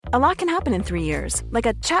A lot can happen in 3 years, like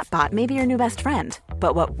a chatbot may be your new best friend.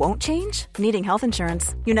 But what won't change? Needing health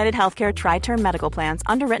insurance. United Healthcare Tri-Term Medical Plans,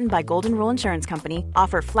 underwritten by Golden Rule Insurance Company,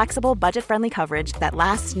 offer flexible, budget-friendly coverage that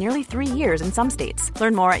lasts nearly 3 years in some states.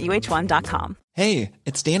 Learn more at uh1.com. Hey,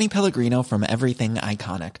 it's Danny Pellegrino from Everything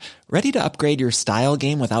Iconic. Ready to upgrade your style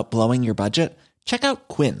game without blowing your budget? Check out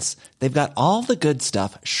Quince. They've got all the good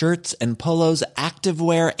stuff, shirts and polos,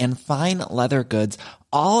 activewear, and fine leather goods,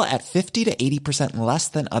 all at 50 to 80% less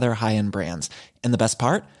than other high-end brands. And the best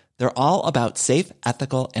part? They're all about safe,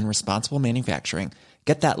 ethical, and responsible manufacturing.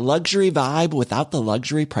 Get that luxury vibe without the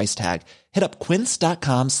luxury price tag. Hit up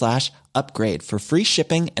quince.com/upgrade for free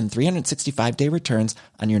shipping and 365-day returns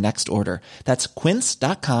on your next order. That's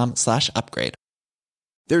quince.com/upgrade.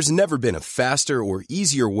 There's never been a faster or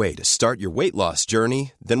easier way to start your weight loss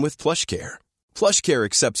journey than with PlushCare. PlushCare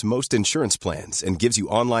accepts most insurance plans and gives you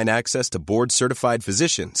online access to board-certified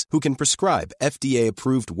physicians who can prescribe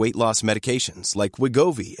FDA-approved weight loss medications like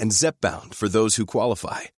Wegovy and Zepbound for those who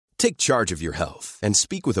qualify. Take charge of your health and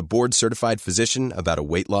speak with a board-certified physician about a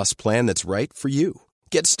weight loss plan that's right for you.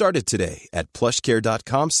 Get started today at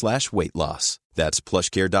plushcare.com/weight loss. That's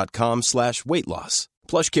plushcare.com/weight loss.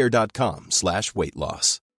 plushcare.com/weight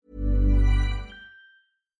loss.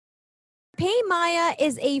 PayMaya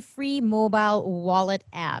is a free mobile wallet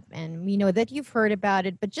app, and we know that you've heard about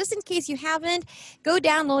it, but just in case you haven't, go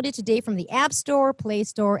download it today from the App Store, Play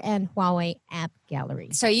Store, and Huawei App Gallery.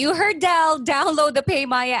 So you heard Del, download the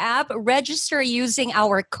PayMaya app, register using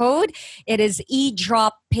our code. It is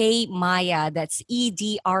eDropPayMaya. That's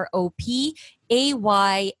EDROPAYMAYA.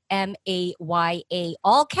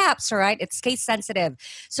 All caps, all right? It's case sensitive.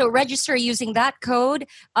 So register using that code,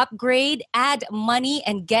 upgrade, add money,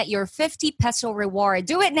 and get your 50 peso reward.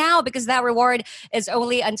 Do it now because that reward is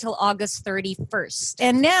only until August 31st.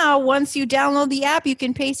 And now, once you download the app, you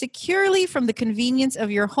can pay securely from the convenience of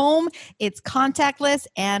your home. It's contactless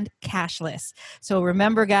and cashless. So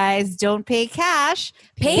remember, guys, don't pay cash.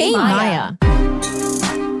 Pay Maya.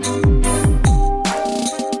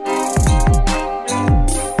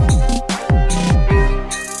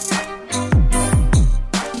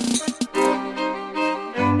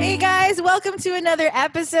 Hey guys, welcome to another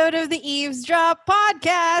episode of the Eavesdrop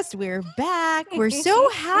Podcast. We're back. We're so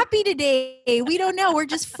happy today. We don't know. We're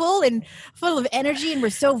just full of energy, and we're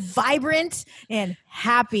so vibrant and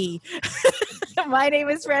happy. My name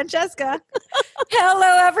is Francesca.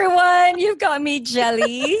 Hello, everyone. You've got me,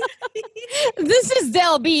 Jelly. This is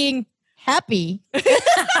Del being happy.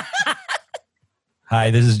 Hi,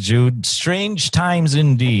 this is Jude. Strange times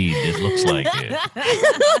indeed, it looks like it.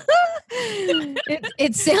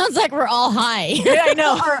 It sounds like we're all high. Yeah, I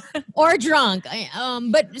know. or drunk.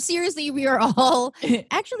 But seriously, we are all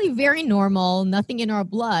actually very normal, nothing in our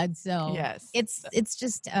blood. So yes, it's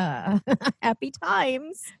just happy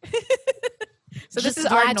times. So Just this is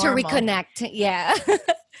our glad to normal. reconnect. Yeah.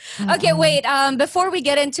 Okay, wait. Before we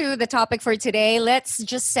get into the topic for today, let's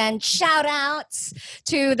just send shout outs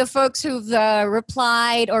to the folks who've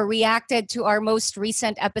replied or reacted to our most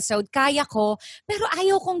recent episode. Kaya ko, pero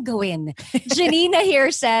ayaw kong gawin. Janina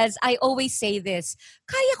here says, I always say this,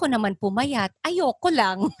 kaya ko naman pumayat, ayoko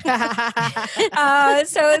lang.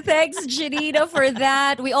 So thanks, Janina, for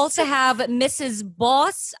that. We also have Mrs.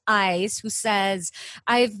 Boss Eyes who says,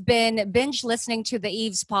 I've been binge listening to the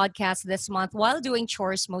Eves podcast this month while doing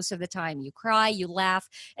chores most of the time. You cry, you laugh,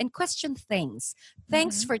 and question things.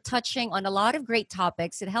 Thanks for touching on a lot of great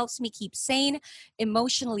topics. It helps me keep sane,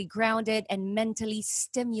 emotionally grounded, and mentally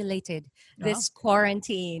stimulated this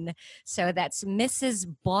quarantine. So that's Mrs.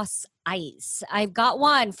 Boss Ice. I've got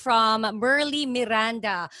one from Merly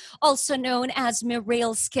Miranda, also known as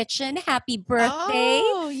Mirail's Kitchen. Happy birthday.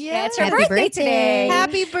 Oh, yeah. It's her Happy birthday birthday. today.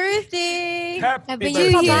 Happy birthday. Happy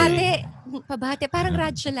Pabate. Pabate, parang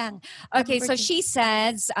radyo lang. Okay, so she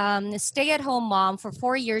says, stay-at-home mom for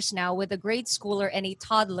 4 years now with a grade schooler and a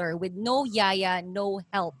toddler with no yaya, no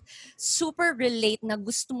help. Super relate na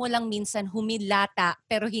gusto mo lang minsan humilata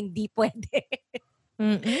pero hindi pwede.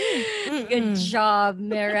 Good job,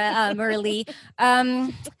 Merly.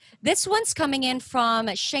 This one's coming in from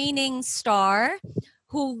Shining Star,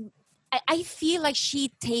 who I feel like she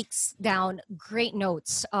takes down great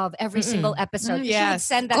notes of every single episode. She would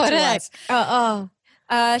send that to us.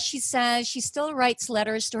 She says she still writes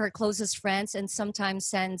letters to her closest friends and sometimes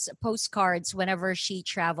sends postcards whenever she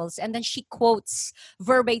travels. And then she quotes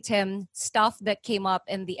verbatim stuff that came up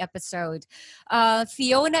in the episode.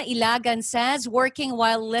 Fiona Ilagan says, working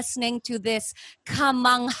while listening to this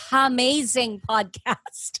kamanghamazing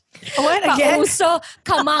podcast. What again? Kauso,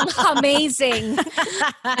 kamanghamazing.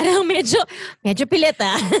 Medyo pilit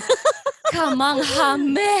ah. Kamangha,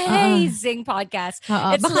 amazing podcast.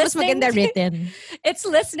 It's Baka mas listening maganda to- written. It's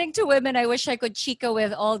listening to women I wish I could chica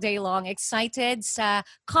with all day long. Excited sa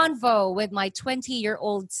convo with my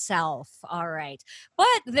 20-year-old self. All right. But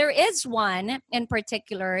there is one in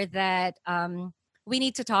particular that we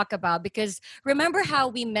need to talk about, because remember how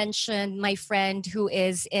we mentioned my friend who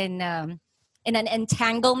is in an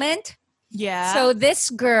entanglement? Yeah. So this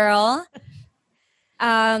girl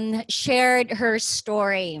shared her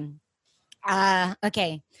story.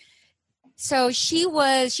 Okay. So she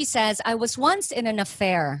says, I was once in an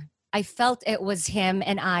affair. I felt it was him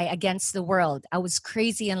and I against the world. I was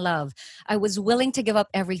crazy in love. I was willing to give up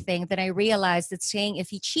everything. Then I realized that saying, if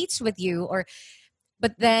he cheats with you,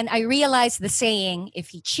 but then I realized the saying, if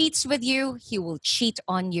he cheats with you, he will cheat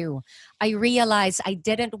on you. I realized I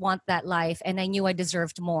didn't want that life and I knew I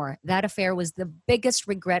deserved more. That affair was the biggest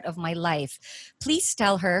regret of my life. Please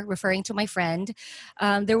tell her, referring to my friend,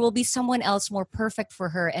 there will be someone else more perfect for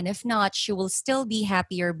her. And if not, she will still be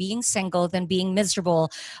happier being single than being miserable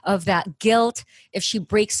of that guilt if she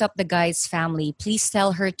breaks up the guy's family. Please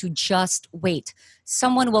tell her to just wait.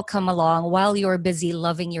 Someone will come along while you're busy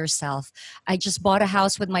loving yourself. I just bought a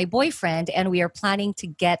house with my boyfriend and we are planning to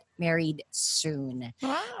get married soon.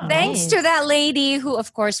 Wow. Thanks Nice. to that lady who,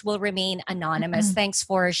 of course, will remain anonymous. Thanks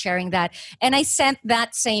for sharing that. And I sent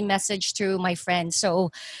that same message to my friend.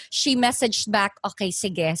 So she messaged back, okay,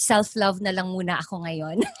 sige, self-love na lang muna ako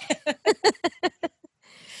ngayon.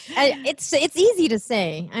 It's easy to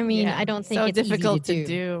say. I mean, Yeah. I don't think so it's difficult easy to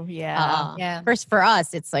do. Yeah. Yeah. First, for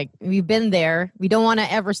us, it's like we've been there. We don't want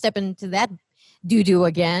to ever step into that doo-doo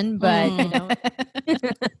again. But you know,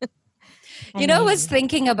 You know, I was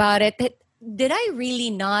thinking about it. Did I really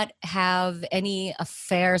not have any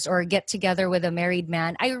affairs or get together with a married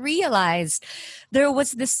man? I realized there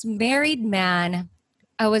was this married man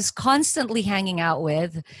I was constantly hanging out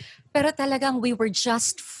with, pero talagang we were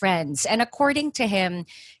just friends. And according to him,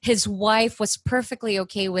 his wife was perfectly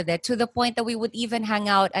okay with it, to the point that we would even hang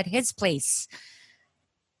out at his place.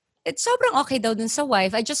 It's sobrang okay daw dun sa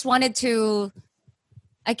wife. I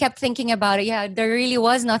kept thinking about it. Yeah, there really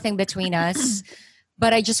was nothing between us.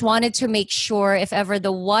 But I just wanted to make sure, if ever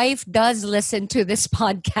the wife does listen to this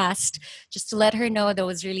podcast, just to let her know there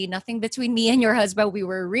was really nothing between me and your husband. We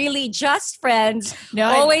were really just friends, No,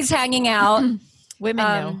 always hanging out. women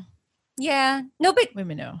know. Yeah. No, but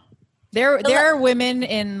Women know. There are women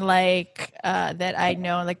in like that I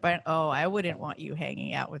know, like, but oh, I wouldn't want you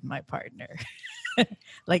hanging out with my partner.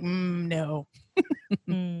 Like, no.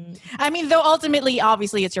 I mean, though ultimately,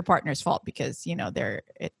 obviously, it's your partner's fault because you know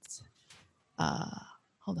it's.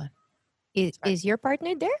 Hold on. Is your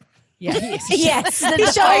partner there? Yeah, he is. yes.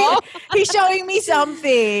 He's showing me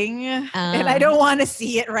something, and I don't want to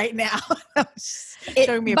see it right now.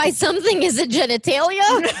 Showing me a By picture. something, is it genitalia?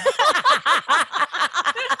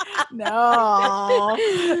 No.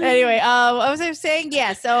 Anyway, I was saying,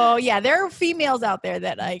 yeah. So yeah, there are females out there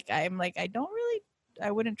that I'm like,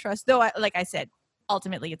 I wouldn't trust. Though, like I said,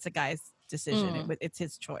 ultimately it's a guy's decision. It's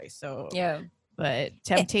his choice. So Yeah. but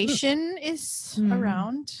temptation is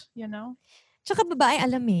around, you know. Tsaka babae,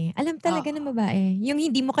 alam eh. Alam talaga ng babae. Yung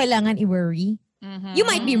hindi mo kailangan i-worry. You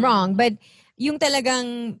might be wrong, but yung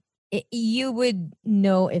talagang you would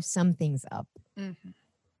know if something's up.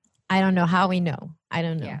 I don't know how we know. I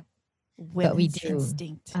don't know. Yeah. But we Women's do.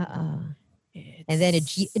 instinct. And then it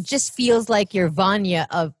just feels like you're Vanya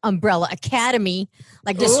of Umbrella Academy,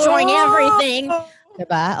 like destroying everything.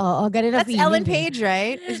 Diba? Oo, ganun na That's feeling Ellen eh. Page,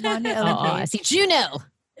 right? Is Vanya Ellen Oo, Page? si Juno.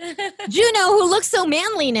 Juno, who looks so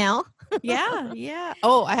manly now. Yeah.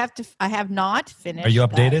 Oh, I have not finished. Are you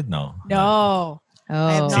that. updated? No. No.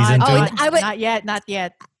 I have Oh. Season not, two? not, I would- not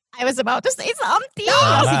yet. I was about to say something.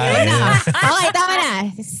 Wala Sige na. eh. Okay, tama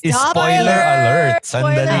na. Stop Spoiler it. alert.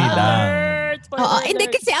 Sandali Spoiler lang. alert. Spoiler Oo, hindi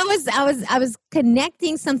alert. kasi I was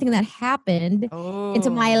connecting something that happened into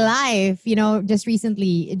my life, you know, just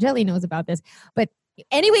recently. Jelly knows about this. But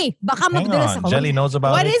anyway, baka Hang magdulas on. ako. Jelly knows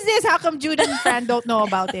about What it. is this? How come Jude and Fran don't know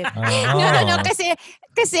about it? No,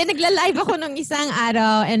 kasi nagla-live ako nung isang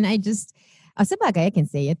araw and I just, sabagay, I can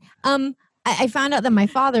say it. I found out that my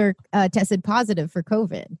father tested positive for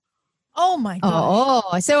COVID. Oh my gosh.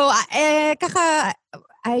 Oh, so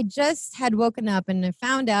I just had woken up and I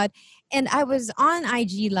found out, and I was on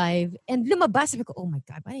IG live and lumabas. Sabi ko, oh my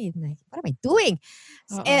God, what am I doing?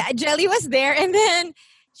 And Jelly was there, and then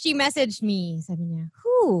she messaged me. Sabi niya,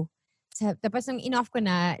 who? Tapos nung in-off ko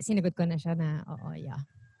na, sinagot ko na siya na, oo, yeah.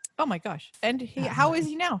 Oh my gosh. And how is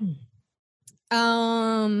he now?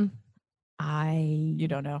 You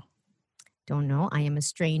don't know. Don't know. I am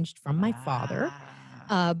estranged from my father.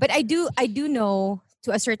 But I do know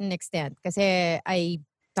to a certain extent kasi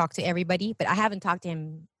talk to everybody, but I haven't talked to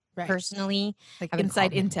him personally. Like haven't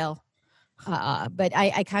inside called him. intel. But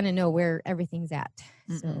I kind of know where everything's at.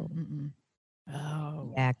 So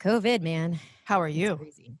Oh. yeah, COVID, man. How are It's you?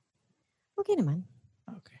 crazy. Okay naman.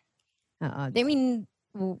 Okay. I mean,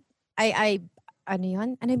 ano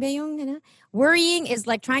yun? Ano ba yung, ano? Worrying is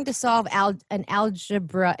like trying to solve an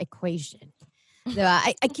algebra equation. Diba?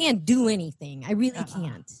 I can't do anything. I really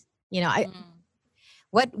can't. You know,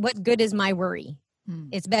 what good is my worry?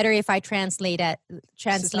 It's better if I translate that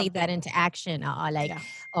into action. Like,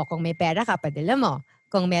 kung may pera ka, padala mo.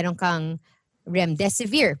 Kung meron kang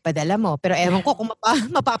remdesivir, padala mo. Pero ewan ko kung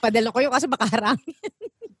mapapadala ko yun kasi baka harangin.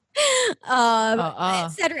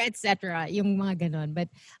 Et cetera. Yung mga ganon. But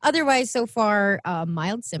otherwise, so far,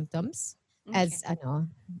 mild symptoms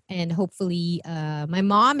and hopefully my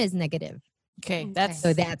mom is negative. Okay, that's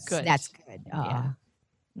good. That's good.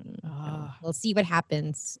 We'll see what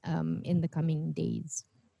happens in the coming days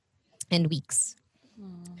and weeks.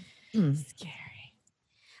 Scary.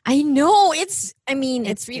 I know. It's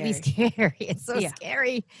really scary. scary. It's so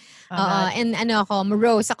scary. And ano ako,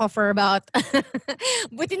 morose ako for about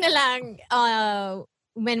buti na lang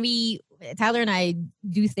when Tyler and I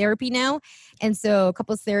do therapy now. And so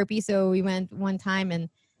couples therapy. So we went one time and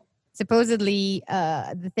supposedly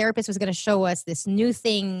the therapist was going to show us this new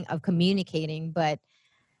thing of communicating, but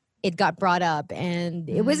it got brought up and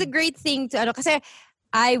it was a great thing to, kasi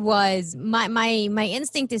I was, my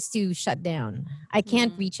instinct is to shut down. I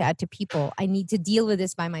can't reach out to people. I need to deal with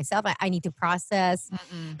this by myself. I need to process.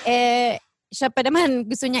 Siya pa naman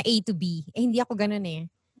gusto niya A to B. Hindi ako ganun eh.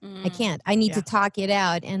 I can't. I need to talk it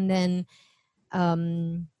out. And then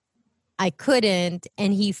I couldn't,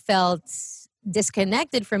 and he felt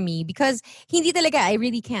disconnected from me because hindi talaga, I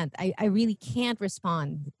really can't. I really can't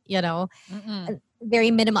respond, you know?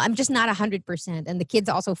 Very minimal. I'm just not 100%. And the kids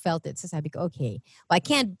also felt it. So sabi ko, okay, well, I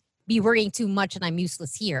can't be worrying too much and I'm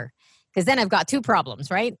useless here because then I've got two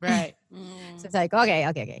problems, right? Right. So it's like, okay,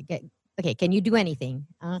 can you do anything?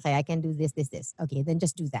 Okay, I can do this. Okay, then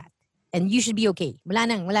just do that. And you should be okay. Wala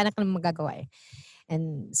na kang magagawa eh.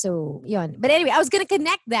 And so, yun. But anyway, I was going to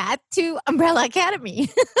connect that to Umbrella Academy.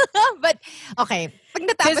 But, okay. Pag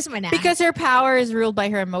natapos mo na. Because her power is ruled by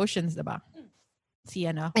her emotions, diba?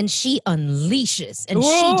 Sienna. And she unleashes and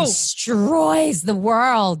she destroys the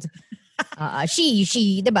world.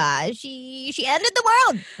 She diba? She ended the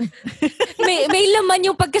world. may laman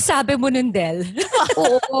yung pagkasabi mo nun, Del.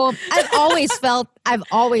 I've always felt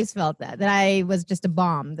that I was just a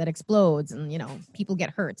bomb that explodes and, you know, people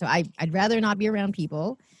get hurt. So I'd rather not be around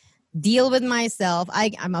people. Deal with myself.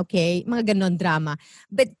 I'm okay. Mga ganon drama.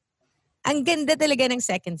 But ang ganda talaga ng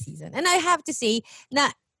second season. And I have to say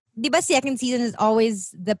na, diba second season is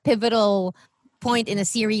always the pivotal point in a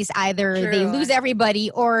series. Either they lose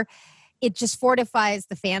everybody or it just fortifies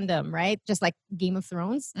the fandom, right? Just like Game of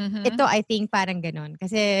Thrones. Ito, I think, parang ganon.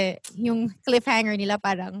 Kasi yung cliffhanger nila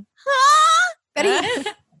parang, ha? Pero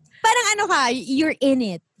parang ano ka, you're in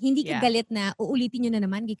it. Hindi ka galit na, uulitin nyo na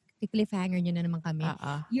naman, cliffhanger nyo na naman kami.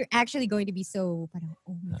 You're actually going to be so, parang,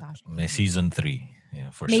 oh my gosh. May season 3.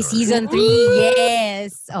 Yeah, for May sure. season 3,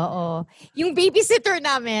 yes. Oo. Yung babysitter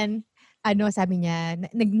namin, sabi niya,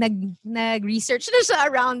 nag-research na siya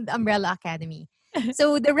around Umbrella Academy.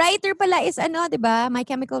 So the writer pala is diba? My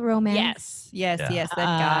Chemical Romance. Yes, that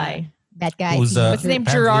guy. That guy. Who's, What's his name?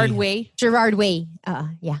 Gerard Way. Gerard Way.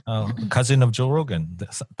 Yeah. Cousin of Joe Rogan.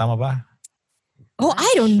 Tama ba? Oh,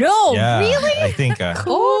 I don't know. Yeah, Really? I think.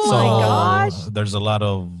 Oh so my gosh. There's a lot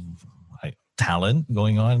of talent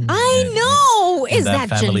going on. I know. Is that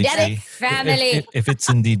family genetic? Family. If it's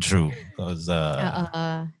indeed true. Because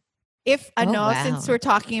If wow. since we're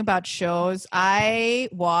talking about shows, I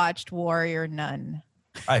watched Warrior Nun.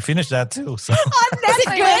 I finished that too. So That's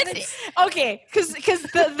good. Okay, because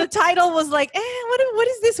the title was like, what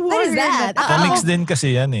is this Warrior? What is that? Nun? comics din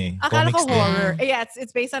kasi yan eh. Akala Comics ko din. horror. Yeah,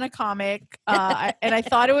 it's based on a comic. And I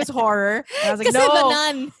thought it was horror. And I was like, Kasi no. the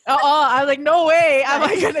nun. I was like, no way am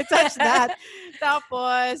I going to touch that.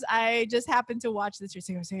 Tapos, I just happened to watch this.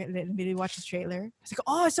 I was like, let me watch the trailer. I was like,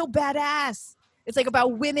 oh, it's so badass. It's like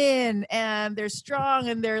about women and they're strong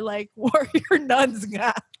and they're like warrior nuns.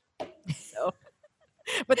 So,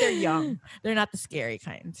 but they're young. They're not the scary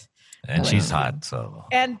kind. And she's hot, so.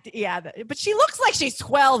 And yeah, but she looks like she's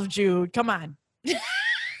 12, Jude. Come on.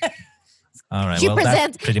 All right. She Well,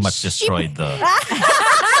 presents- that pretty much destroyed the.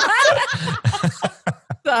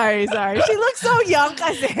 Sorry. She looks so young.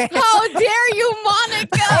 Kasi. How dare you,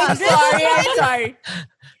 Monica? I'm sorry.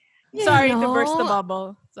 You Sorry to know. burst the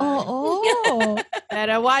bubble. Sorry. Oh.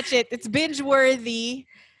 But watch it. It's binge worthy.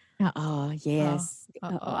 Oh, yes.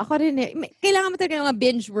 Ako rin eh. Kailangan mo talaga ng mga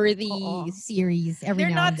binge-worthy series every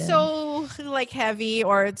They're now not and then. so like heavy,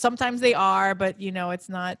 or sometimes they are, but it's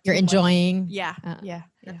not. You're too much. enjoying. Yeah.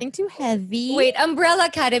 Nothing too heavy. Wait, Umbrella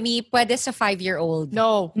Academy, pwede sa 5-year-old?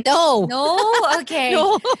 No. No. No? Okay.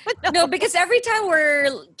 No, because every time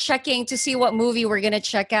we're checking to see what movie we're going to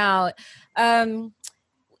check out,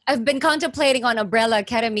 I've been contemplating on Umbrella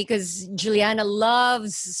Academy because Juliana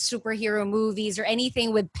loves superhero movies or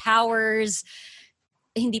anything with powers.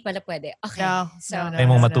 Hindi pala pwede. Okay. No. Kaya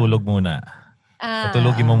mong matulog muna.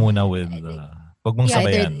 Matulogin mo muna with... Huwag mong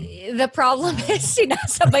sabayan. The problem is,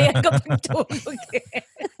 sinasabayan kapag tulog eh.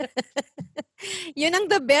 Yun ang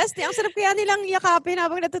the best. Ang sarap kaya nilang yakapin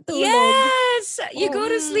habang natutulog. Yes! You go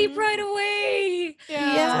to sleep right away.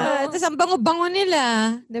 Yeah. Tapos ang bango-bango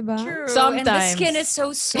nila. Diba? True. Sometimes. And the skin is so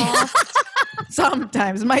soft.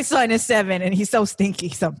 Sometimes. My son is 7 and he's so stinky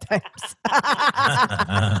sometimes.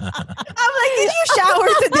 I'm like, did you shower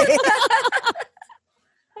today?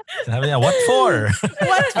 Sabi niya, what for?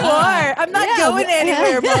 What for? I'm not going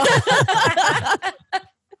anywhere, Mom.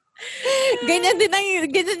 Ganyan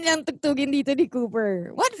yung tugtugin dito ni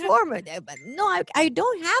Cooper. What for? No, I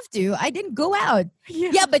don't have to. I didn't go out.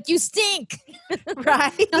 Yeah, but you stink.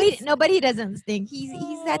 Right? No, but he doesn't stink. He's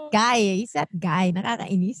that guy. He's that guy.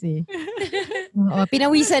 Nakakainis eh.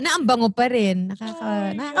 Pinawisan na, ang bango pa rin.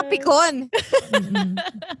 Nakakapikon.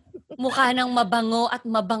 Mukha ng mabango at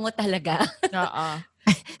mabango talaga.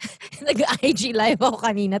 Nag-IG live ako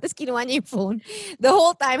kanina. Tapos kinuha niya yung phone. The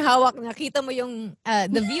whole time, hawak na. Kita mo yung,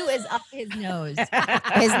 the view is up his nose.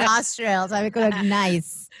 His nostrils. Sabi ko,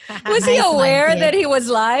 nice. Was he aware that he was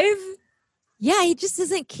live? Yeah, he just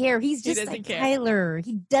doesn't care. He's just like care. Tyler.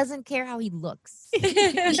 He doesn't care how he looks.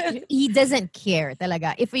 he doesn't care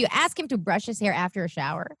talaga. If you ask him to brush his hair after a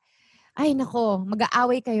shower, ay nako,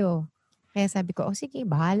 mag-aaway kayo. Kaya sabi ko, sige,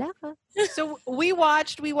 bahala ka. So we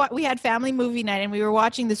had family movie night and we were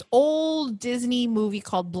watching this old Disney movie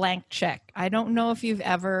called Blank Check. I don't know if you've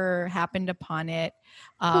ever happened upon it.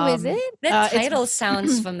 Who is it? The title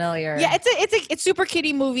sounds familiar. Yeah, it's super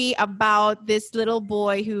kiddie movie about this little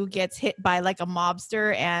boy who gets hit by like a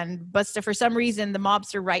mobster, but for some reason the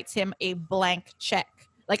mobster writes him a blank check.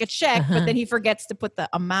 Like a check, but then he forgets to put the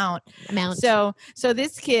amount. So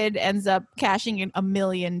this kid ends up cashing in $1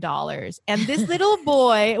 million. And this little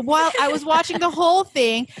boy, while I was watching the whole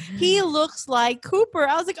thing, he looks like Cooper.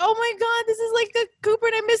 I was like, oh my God, this is like the Cooper,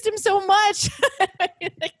 and I missed him so much.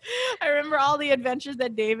 I remember all the adventures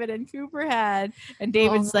that David and Cooper had. And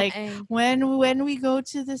David's like, when we go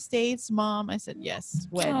to the States, Mom? I said, yes,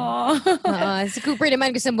 when? Si Cooper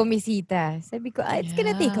naman gustong bumisita. Sabi ko, it's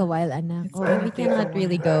gonna take a while, anak. We cannot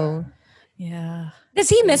really go. Yeah. Does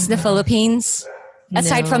he miss the Philippines?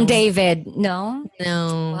 Aside from David? No?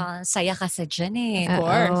 No. Saya ka sa dyan eh. Of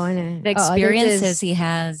course. The experiences he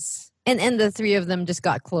has. And the three of them just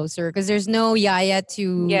got closer because there's no yaya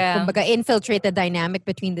to kumbaga, infiltrate the dynamic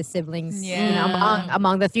between the siblings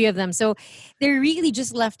among the three of them. So they're really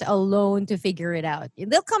just left alone to figure it out.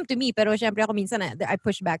 They'll come to me, pero syempre ako minsan I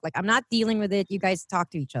push back. Like, I'm not dealing with it. You guys talk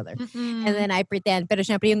to each other. And then I pretend. Pero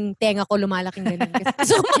syempre yung tenga ko lumalaking ganun.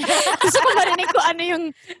 Kasi gusto ko marinig ko ano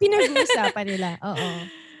yung pinag-uusapan nila.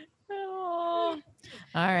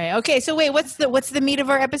 All right. Okay. So wait, what's the meat of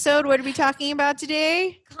our episode? What are we talking about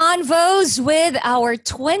today? Convos with our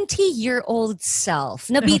 20-year-old self.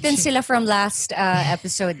 Nabitin sila from last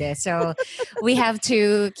episode eh. So we have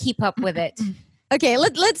to keep up with it. Okay,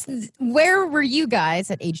 let's where were you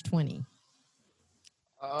guys at age 20?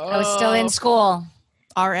 I was still in school.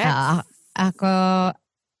 RX.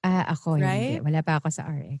 Ako, right? Hindi. Wala pa ako sa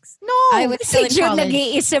RX. No. I was still in Si Jude college.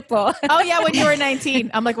 nag-iisip po. Oh yeah, when you were 19.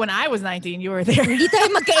 I'm like, when I was 19, you were there. Hindi tayo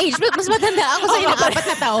magka-age. Mas matanda ako sa inyo. 4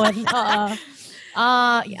 na taon.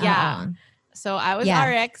 Yeah. So I was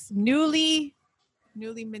RX, newly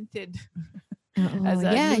minted as a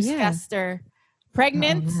newscaster.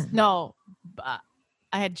 Pregnant? No.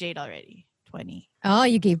 I had Jade already. 20. Oh,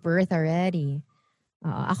 you gave birth already.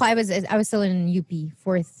 Ako, I was still in UP.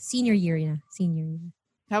 Senior year.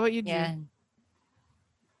 How about you, Jude? Yeah.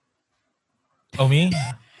 Oh, me?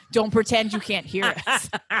 Don't pretend you can't hear us.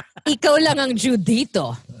 Ikaw lang ang Jude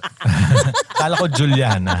dito. Kala ko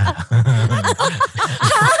Juliana.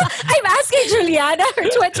 I'm asking Juliana, her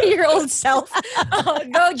 20-year-old self.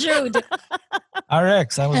 Go, Jude.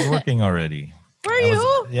 RX, I was working already. Were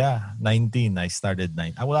you? 19. I started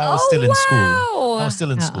 9. I was still in school. I was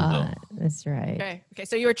still in school though. That's right. Okay.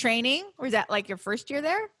 So you were training? Or was that like your first year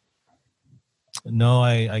there? No,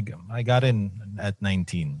 I got in at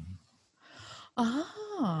 19. Oh.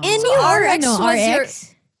 And So you are RX was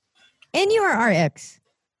RX. And you are RX.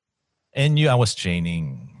 And I was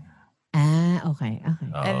training. Okay.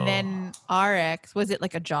 And then RX, was it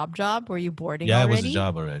like a job? Were you boarding Yeah, already? it was a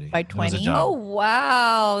job already. By It was a 20? job. Oh,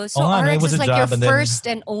 wow. So nga, it RX was is a like your job and then- first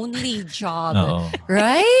and only job, Oo.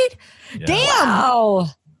 right? Yeah. Damn! Wow.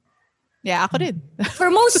 Yeah, ako din.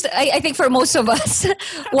 For most, I think for most of us,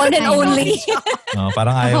 one and I know. only.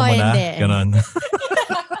 Parang ayaw Ako mo na. hindi. Ganon.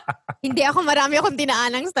 Hindi ako marami akong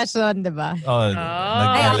dinaanang stasyon, di ba? Ay,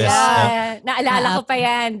 nag-LS. naalala ko pa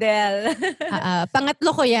yan, Del. Pangatlo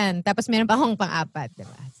ko yan. Tapos meron pa akong pang-apat, di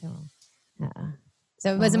ba?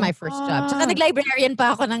 So it wasn't my first job. Tsaka nag-librarian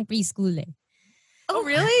pa ako ng preschool eh. Oh,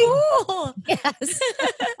 really? Cool. Yes.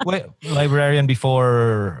 Wait, librarian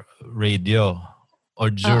before radio or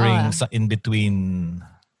during in between?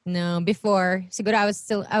 No, before. Siguro I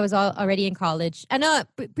was already in college.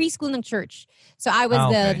 Preschool ng church. So I was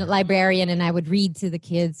the librarian and I would read to the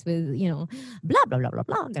kids with, blah, blah, blah, blah,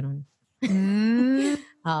 blah. Ganon.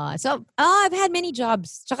 So I've had many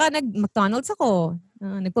jobs. Tsaka nag-McDonald's ako.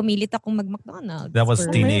 Nagpumilit akong mag-McDonald's. That was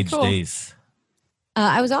teenage days.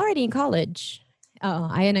 I was already in college.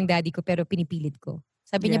 Ayan ang daddy ko pero pinipilit ko.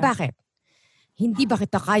 Sabi niya, bakit? Hindi ba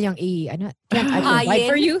kita kayang can't I provide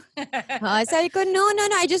for you? Sabi ko, no,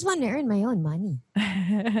 I just want to earn my own money.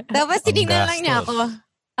 Tapos tinignan lang niya ako.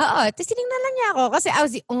 Tapos tinignan lang niya ako kasi I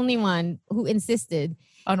was the only one who insisted.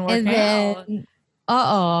 On working and then,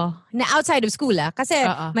 na outside of school kasi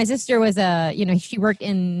my sister was she worked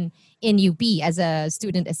in UP as a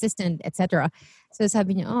student assistant, etc. So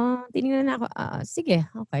sabi niya, tinignan na ako, sige,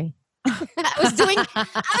 okay. I was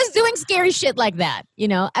doing scary shit like that,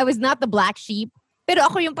 I was not the black sheep, pero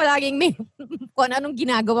ako yung palaging may kung anong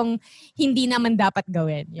ginagawang hindi naman dapat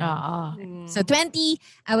gawin. So 20,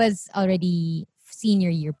 I was already senior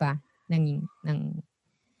year pa ng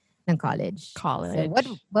college. So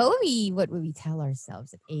what would we tell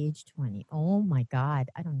ourselves at age 20? Oh my God,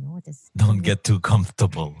 I don't know what this. Don't get too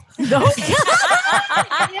comfortable.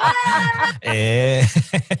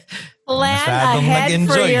 Plan ahead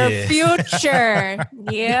for your future.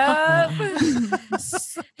 Yep.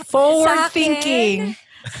 Forward thinking.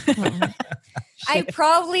 I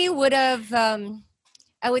probably would have,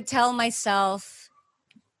 I would tell myself,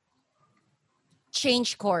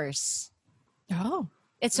 change course. Oh.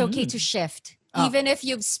 It's okay to shift. Even if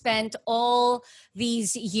you've spent all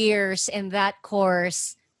these years in that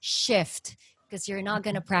course, shift. Because you're not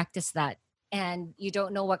going to practice that. And you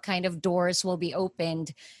don't know what kind of doors will be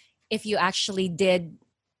opened if you actually did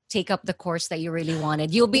take up the course that you really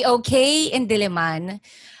wanted. You'll be okay in Diliman.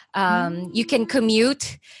 You can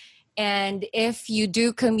commute. And if you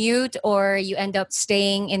do commute or you end up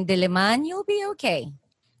staying in Diliman, you'll be okay.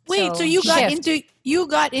 Wait, so you got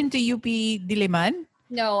into UP Diliman?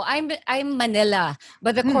 No, I'm Manila,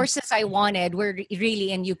 but the courses I wanted were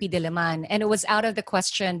really in UP Diliman, and it was out of the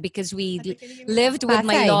question because we lived with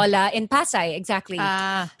my lola in Pasay, exactly.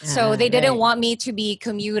 So they didn't want me to be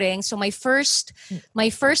commuting. So my first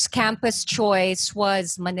campus choice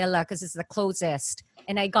was Manila because it's the closest,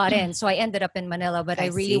 and I got in. So I ended up in Manila, but I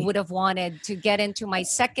really would have wanted to get into my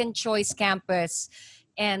second choice campus.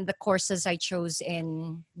 And the courses I chose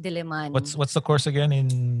in Diliman. What's the course again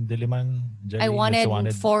in Diliman? Jenny, I wanted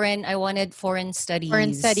foreign studies.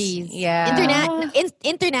 Foreign studies. Yeah.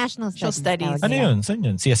 International studies. Ano yun? Saan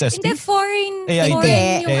yun? CSST? Hindi, foreign.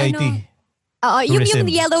 AIT.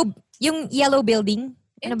 Yung yellow building.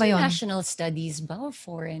 Ano ba yun? International studies ba or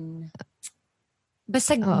foreign?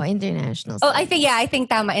 Basta, international studies. I think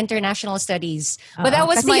tama, international studies. But that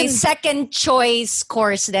was my second choice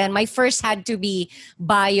course then. My first had to be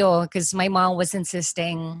bio because my mom was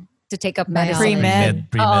insisting to take up medicine.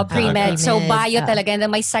 Pre-med. So bio talaga. And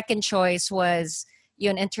then my second choice was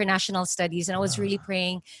international studies. And I was really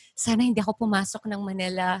praying, sana hindi ako pumasok ng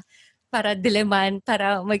Manila para Diliman,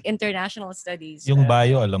 para mag-international studies. Yung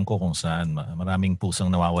bio, alam ko kung saan. Maraming pusang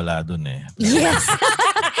nawawala dun eh. Yes.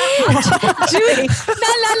 Julie,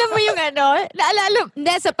 naalala mo yung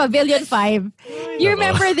sa Pavilion 5. You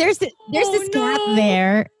remember there's this cat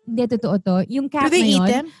there. Hindi, totoo to. Yung cat do they na yun.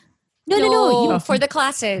 eat them? No, for the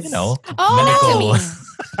classes. Anatomy.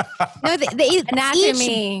 No, they eat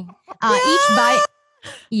anatomy.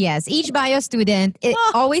 Each bio student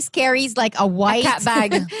always carries like a white cat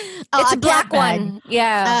bag. It's a black one.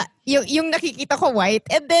 Yeah. Yung nakikita ko white,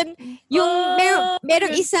 and then yung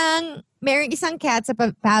merong isang cat sa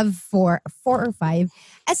Pav 4 or 5.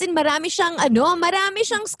 As in marami siyang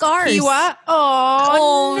scars. Hiwa?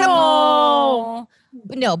 Oh, no.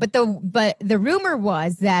 No, but the rumor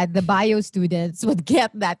was that the bio students would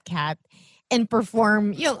get that cat and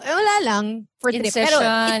perform, wala lang for trip.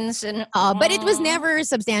 Incisions. But it was never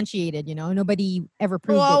substantiated, nobody ever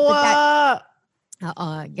proved it. But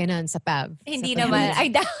Ganon sa PAV. Hindi Sa naman.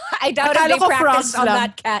 pamilya. I doubt if Akala they ko practice frogs on lang.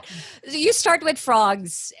 that cat. You start with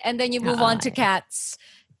frogs and then you move on to cats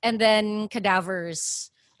and then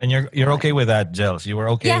cadavers. And you're okay with that, Gels? You were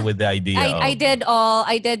okay Yeah. with the idea I did all.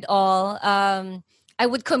 I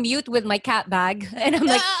would commute with my cat bag and I'm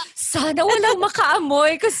like, sana walang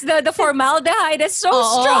makaamoy because the formaldehyde is so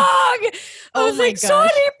strong. I was my like, gosh.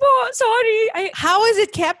 sorry po, sorry. How is it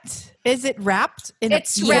kept? Is it wrapped in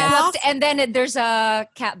It's a wrapped cloth? and then there's a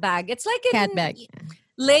cat bag. It's like in Cat bag.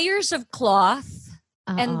 layers of cloth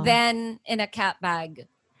Uh-uh. and then in a cat bag.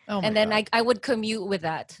 Oh my And then God. I would commute with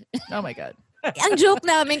that. Oh my God. Ang joke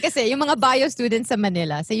namin kasi, yung mga bio students sa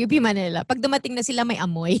Manila, sa UP Manila, pag dumating na sila may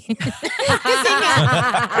amoy. Kasi nga,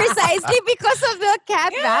 precisely because of the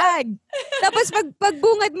cat bag. Tapos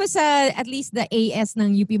pagbungad mo sa at least the AS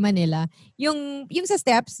ng UP Manila, yung sa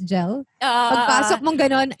steps, Gel, pagpasok mong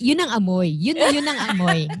ganon, yun ang amoy. Yun ang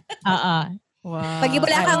amoy. Wow. Pag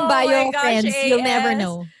wala kang Oh bio my gosh, friends, you'll AS. never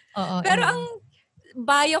know. Pero ang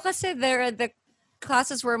bio kasi the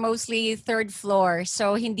classes were mostly third floor.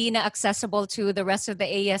 So hindi na accessible to the rest of the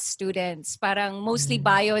AS students. Parang mostly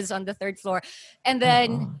bio is on the third floor. And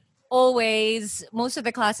then always, most of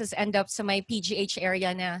the classes end up sa my PGH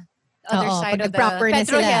area na. Other side of the proper na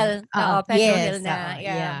Petro sila. Hill. Petro Yes, Hill na.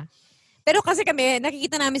 Yeah. Pero kasi kami,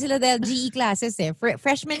 nakikita namin sila dahil GE classes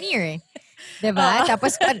freshman year eh. Diba?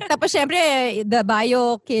 Tapos syempre, the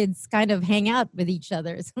bio kids kind of hang out with each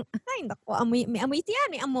other. So, ay, naku, may amoy yan,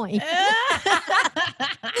 may amoy. Doon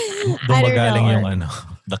I don't magaling know. yung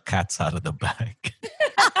the cat's out of the bag.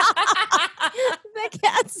 The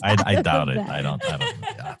cat's I doubt out it. of I don't.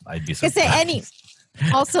 Yeah, I'd be Kasi surprised.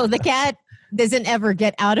 also the cat doesn't ever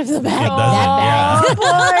get out of the bag. It doesn't, That bag.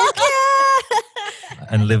 Poor cat.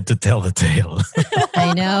 And live to tell the tale.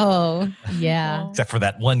 I know. Yeah. Except for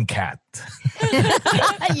that one cat.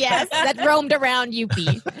 Yes, that roamed around UP.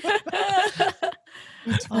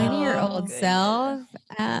 20-year-old self.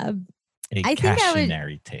 A I think I would-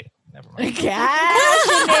 cautionary tale. Never mind.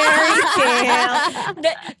 Cautionary tale.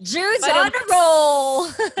 Jude's on a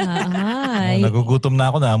roll. Nagugutom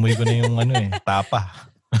na ako. Naamoy ko na yung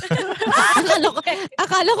tapa.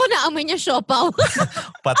 Akala ko naamoy niya siopaw.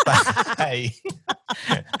 Patay.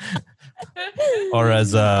 Or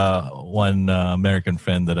as one American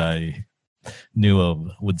friend that I knew of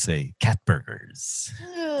would say, cat burgers.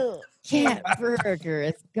 Cat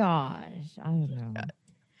burgers. Gosh, I don't know.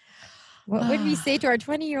 What would we say to our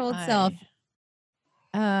 20-year-old self?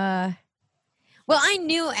 Well, I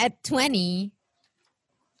knew at 20.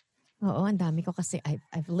 Oo, ang dami ko kasi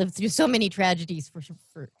I've lived through so many tragedies for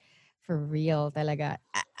real talaga.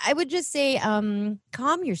 I would just say,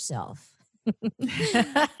 calm yourself.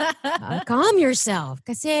 Calm yourself.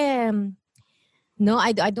 Kasi, no,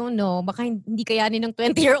 I don't know. Baka hindi kayanin ng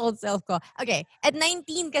 20-year-old self ko. Okay, at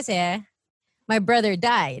 19 kasi, my brother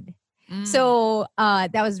died. So,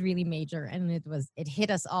 that was really major. And it hit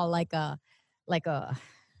us all it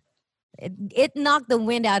knocked the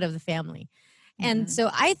wind out of the family. And so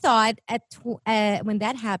I thought when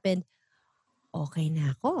that happened, okay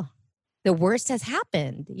na ako. The worst has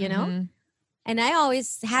happened, you know? And I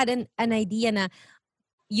always had an idea na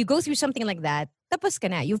you go through something like that, tapos ka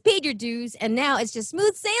na. You've paid your dues and now it's just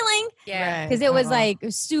smooth sailing. Yeah. Because it was like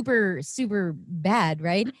super, super bad,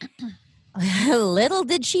 right? Little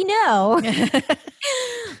did she know.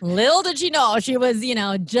 Little did she know she was,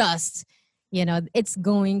 it's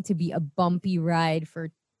going to be a bumpy ride for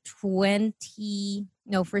 17,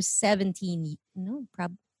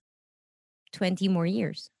 probably 20 more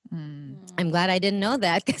years. I'm glad I didn't know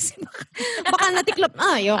that kasi baka natiklop.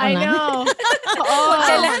 I know.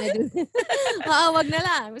 Wag na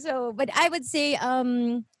lang. So, but I would say,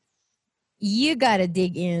 you gotta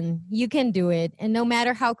dig in. You can do it. And no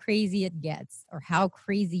matter how crazy it gets or how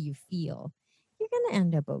crazy you feel, you're gonna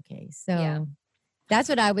end up okay. So that's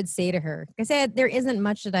what I would say to her. Kasi there isn't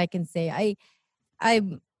much that I can say.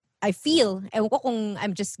 I feel, ewan ko kung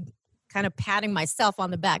I'm just kind of patting myself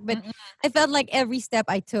on the back, but I felt like every step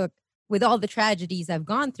I took with all the tragedies I've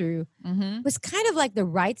gone through was kind of like the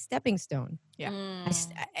right stepping stone. Yeah.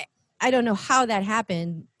 I don't know how that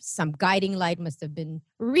happened. Some guiding light must have been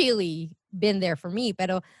there for me.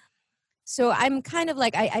 Pero so I'm kind of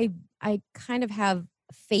like I kind of have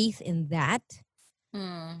faith in that.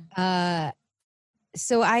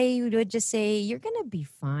 So I would just say you're gonna be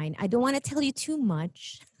fine. I don't want to tell you too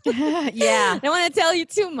much. Yeah. I don't want to tell you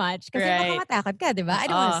too much kasi Right. baka matakot ka, diba? I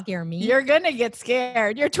don't want to scare me. You're going to get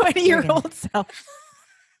scared. Your 20-year-old self.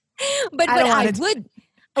 But I don't wanna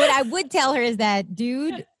what I would tell her is that,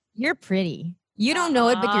 dude, you're pretty. You don't know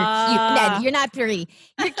it, but you're cute. Nah, you're not pretty.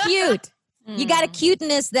 You're cute. You got a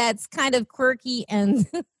cuteness that's kind of quirky and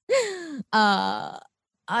uh,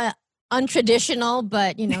 untraditional,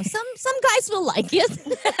 but some guys will like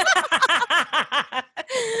it.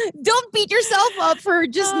 Don't beat yourself up for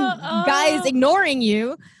just guys ignoring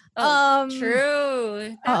you.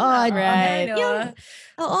 True. Right.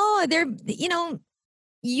 They're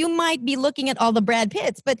you might be looking at all the Brad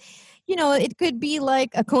Pitts, but it could be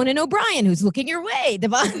like a Conan O'Brien who's looking your way.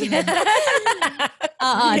 Diba?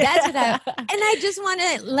 That's what I just want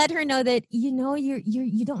to let her know that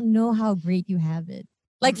you don't know how great you have it,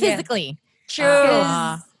 like physically. True.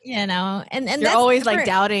 And You're that's always like different.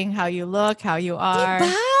 doubting how you look, how you are.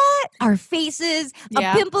 Diba? Our faces,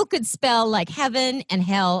 Yeah. a pimple could spell like heaven and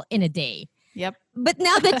hell in a day. Yep. But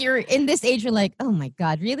now that you're in this age, you're like, oh my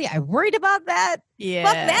God, really? I worried about that? Yeah.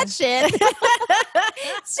 Fuck that shit.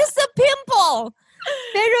 It's just a pimple.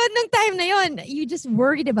 Pero nung time na yon, you just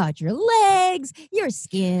worried about your legs, your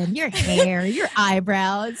skin, your hair, your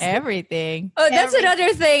eyebrows. Everything. Oh, that's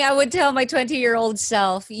another thing I would tell my 20-year-old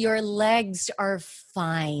self. Your legs are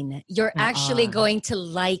fine. You're actually going to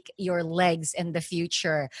like your legs in the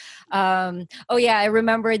future. I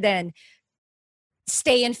remember then.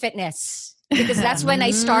 Stay in fitness. Because that's when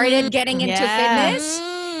I started getting into fitness.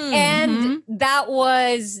 And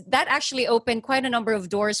that actually opened quite a number of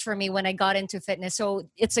doors for me when I got into fitness. So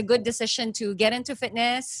it's a good decision to get into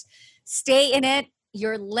fitness, stay in it.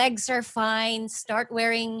 Your legs are fine. Start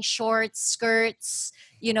wearing shorts, skirts,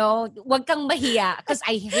 wag kang mahiya. Because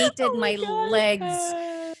I hated my legs.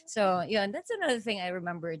 So, that's another thing I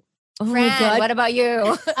remembered. Fran, what about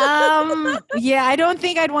you? I don't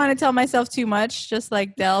think I'd want to tell myself too much, just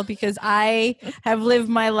like Del, because I have lived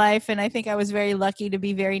my life and I think I was very lucky to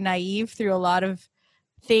be very naive through a lot of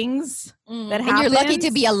things that happen. And you're lucky to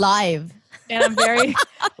be alive. And I'm very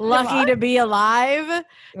lucky to be alive.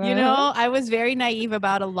 I was very naive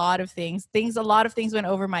about a lot of things. A lot of things went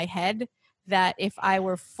over my head that if I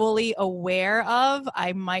were fully aware of,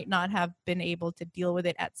 I might not have been able to deal with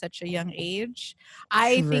it at such a young age.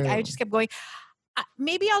 I think I just kept going.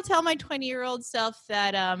 Maybe I'll tell my 20-year-old self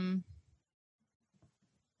that,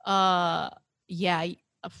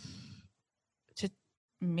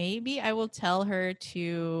 maybe I will tell her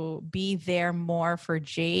to be there more for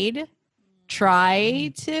Jade.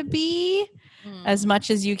 Try to be as much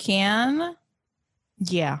as you can.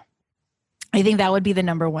 Yeah. I think that would be the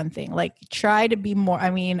number one thing. Like, try to be more. I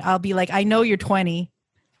mean, I'll be like, I know you're 20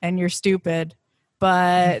 and you're stupid,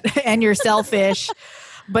 and you're selfish,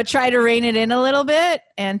 but try to rein it in a little bit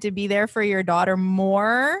and to be there for your daughter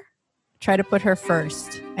more. Try to put her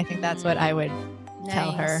first. I think that's what I would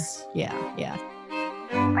tell her. Yeah.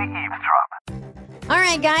 All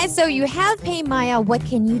right, guys. So you have Pay Maya. What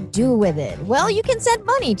can you do with it? Well, you can send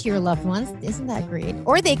money to your loved ones. Isn't that great?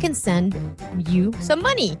 Or they can send you some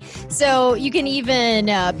money. So you can even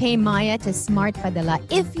pay Maya to Smart Padala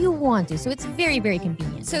if you want to. So it's very, very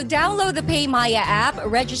convenient. So download the Pay Maya app,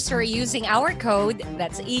 register using our code.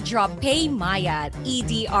 That's eDrop Pay Maya,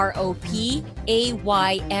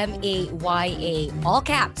 EDROPAYMAYA, all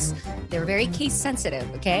caps. They're very case sensitive,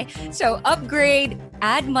 okay? So upgrade,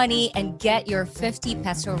 add money, and get your 50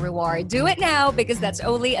 peso reward. Do it now because that's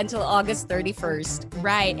only until August 31st.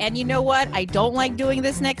 Right. And you know what? I don't like doing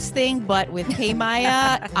this next thing, but with Pay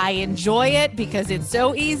Maya, I enjoy it because it's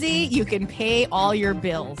so easy. You can pay all your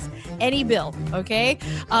bills. Any bill, okay?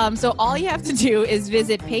 So all you have to do is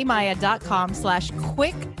visit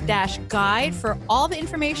paymaya.com/quick-guide for all the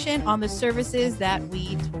information on the services that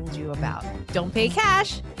we told you about. Don't pay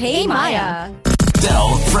cash. Pay Maya.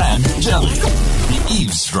 Del, Fran, Jelly, the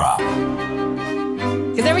Eavesdrop.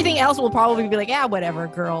 Because everything else will probably be like, whatever,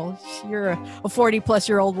 girl. You're a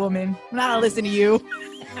 40-plus-year-old woman. I'm not going to listen to you.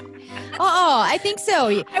 I think so.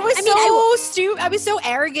 I was so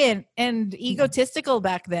arrogant and egotistical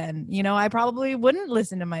back then. I probably wouldn't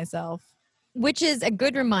listen to myself. Which is a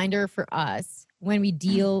good reminder for us when we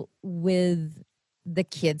deal with the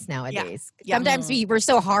kids nowadays. Yeah. Sometimes we're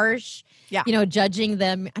so harsh, judging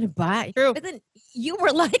them. True. But then you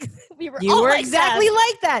were like, you were exactly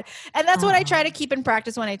like that. And that's what I try to keep in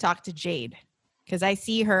practice when I talk to Jade. Because I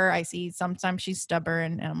see sometimes she's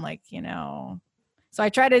stubborn and I'm like, So I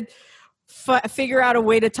try to figure out a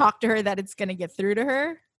way to talk to her that it's going to get through to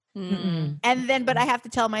her. Mm. And then, but I have to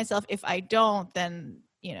tell myself if I don't, then,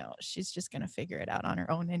 she's just going to figure it out on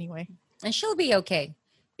her own anyway. And she'll be okay.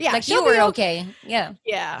 Yeah. Like you were okay. Yeah.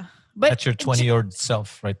 Yeah. But That's your 20-year-old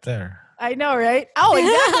self right there. I know, right? Oh,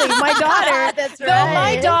 exactly. My daughter. That's Though right.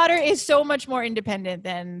 my daughter is so much more independent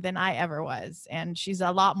than I ever was. And she's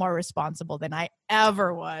a lot more responsible than I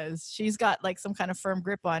ever was. She's got like some kind of firm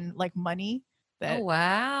grip on like money that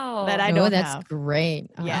wow. that I Oh, don't that's have. great.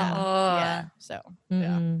 Yeah. Oh. Yeah. So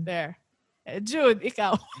yeah, Mm. there. Jude,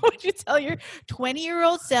 ikaw, what would you tell your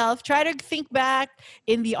 20-year-old self? Try to think back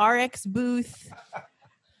in the RX booth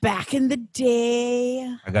back in the day.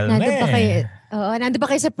 Tagal na Nandun pa eh. kayo, nandun pa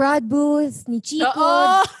kayo sa prod booth ni Chico.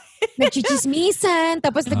 Oo. Nagchichismisan,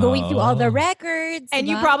 tapos going through all the Oo. records. And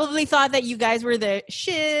you diba? probably thought that you guys were the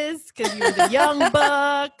shiz because you were the young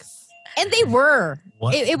bucks. And they were.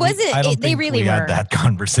 What? It wasn't. I don't They think really we were. had that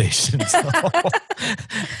conversation. So.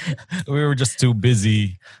 We were just too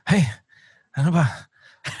busy. Hey, ano ba?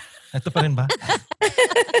 Ito pa rin ba?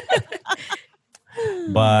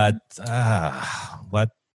 But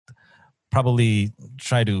probably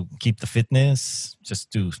try to keep the fitness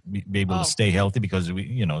just to be able to stay healthy because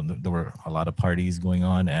there were a lot of parties going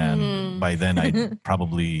on, and by then I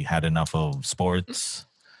probably had enough of sports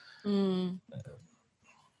because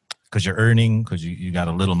you're earning, because you got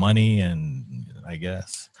a little money, and I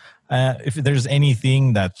guess if there's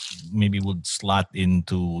anything that maybe would slot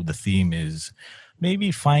into the theme is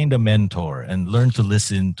maybe find a mentor and learn to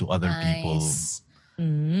listen to other people. Nice.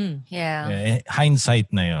 Mm. Yeah. Hindsight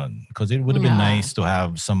na yun, because it would have been Yeah. nice to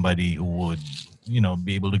have somebody who would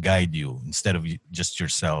be able to guide you instead of just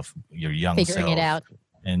yourself, your young Figuring self. it out.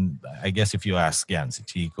 And I guess if you ask si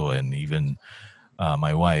Chico and even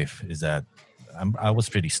my wife, is that I was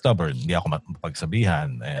pretty stubborn. Hindi ako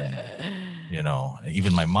mapagsabihan, and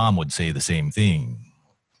even my mom would say the same thing.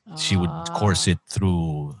 She would course it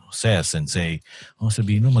through Ses and say,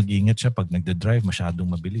 sabihin mo, mag-ingat siya pag nagda-drive, masyadong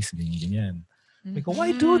mabilis, ganyan. I go,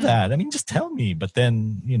 why do that? I mean, just tell me. But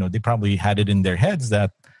then, they probably had it in their heads that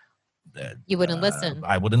You wouldn't listen.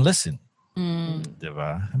 I wouldn't listen.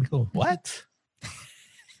 Diba? I go, what?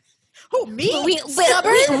 Who, me? We,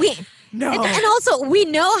 No. and also, we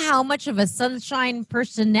know how much of a sunshine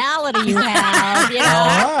personality you have.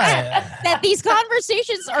 Alright. That these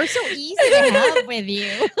conversations are so easy to have with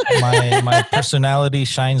you. My personality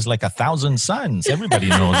shines like 1,000 suns. Everybody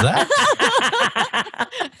knows that.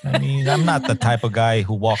 I mean, I'm not the type of guy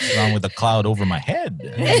who walks around with a cloud over my head.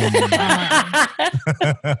 And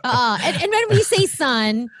when we say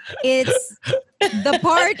sun, it's the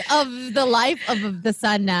part of the life of the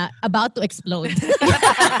sun na about to explode.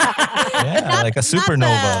 Yeah, like a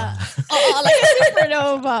supernova. Like a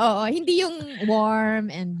supernova. Oo, hindi yung warm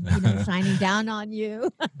and shining down on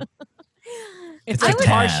you. It's a like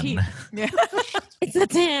harsh tan. heat. Yeah. It's a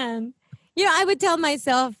tan. I would tell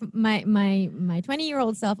myself, my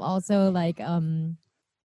 20-year-old self also, like,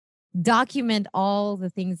 document all the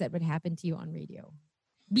things that would happen to you on radio.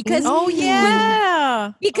 Because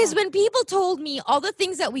when people told me all the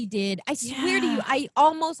things that we did, I swear to you, I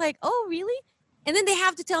almost like, oh, really? And then they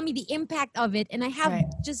have to tell me the impact of it. And I have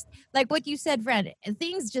just, like what you said, Fred,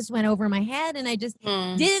 things just went over my head. And I just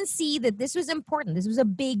didn't see that this was important. This was a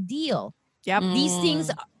big deal. Yep. These things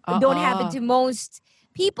don't happen to most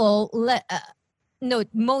people,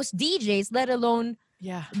 most DJs, let alone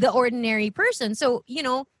the ordinary person. So,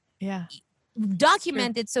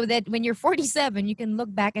 document it so that when you're 47, you can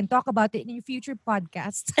look back and talk about it in your future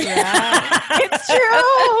podcasts. It's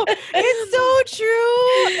true. It's so true.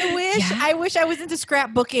 I wish I was into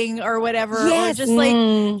scrapbooking or whatever. Yes. Or just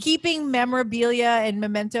like keeping memorabilia and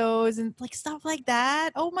mementos and like stuff like that.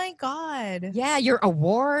 Oh my God. Yeah, your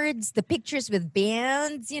awards, the pictures with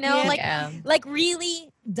bands, like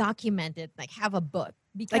really document it, like have a book.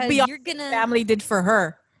 Because Like you're gonna family did for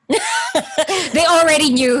her. They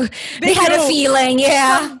already knew. They had a feeling.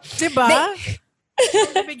 Yeah. Diba?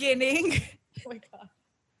 From the beginning. Oh my God.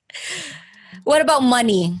 What about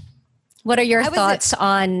money? What are your I was- thoughts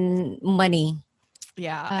on money?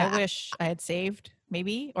 Yeah, I wish I had saved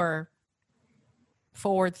maybe or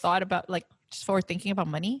forward thinking about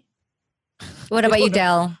money. What about you,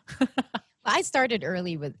 Del? I started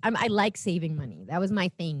early with I like saving money. That was my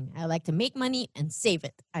thing. I like to make money and save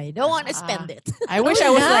it. I don't want to spend it. I wish I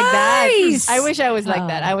was like that. Nice. I wish I was like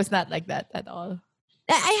that. I was not like that at all.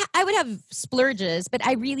 I would have splurges, but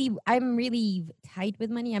I'm really tight with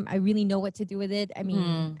money. I really know what to do with it. I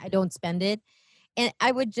mean, I don't spend it. And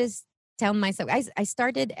I would just tell myself, I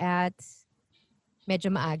started at medyo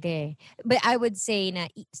maaga. But I would say na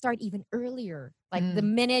start even earlier. Like the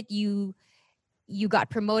minute you got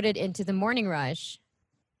promoted into the morning rush,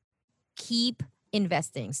 keep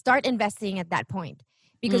investing. Start investing at that point.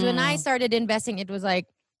 Because when I started investing, it was like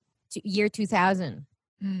year 2000.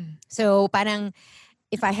 So parang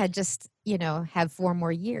if I had just, have 4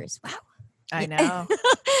 more years. Wow. I know.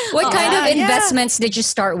 What kind of investments did you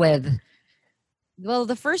start with? Well,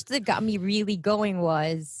 the first that got me really going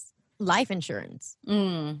was life insurance.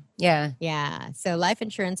 Yeah. Yeah. So life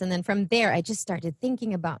insurance. And then from there, I just started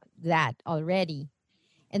thinking about that already.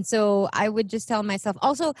 And so I would just tell myself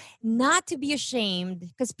also not to be ashamed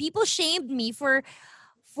because people shamed me for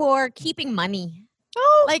keeping money.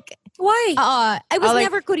 Oh, Like, Why? I was like-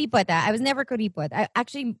 never kuripot. I was never kuripot. I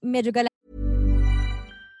actually medyo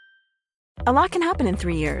A lot can happen in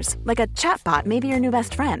 3 years, like a chatbot may be your new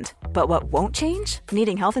best friend. But what won't change?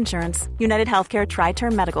 Needing health insurance. United Healthcare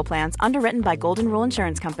Tri-Term Medical Plans, underwritten by Golden Rule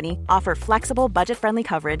Insurance Company, offer flexible, budget-friendly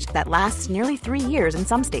coverage that lasts nearly 3 years in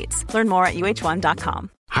some states. Learn more at uh1.com.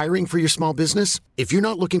 Hiring for your small business? If you're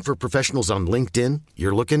not looking for professionals on LinkedIn,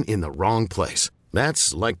 you're looking in the wrong place.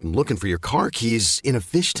 That's like looking for your car keys in a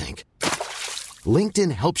fish tank.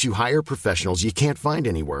 LinkedIn helps you hire professionals you can't find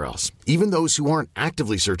anywhere else, even those who aren't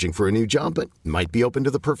actively searching for a new job but might be open to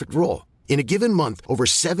the perfect role. In a given month, over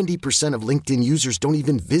 70% of LinkedIn users don't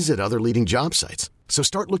even visit other leading job sites. So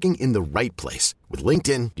start looking in the right place. With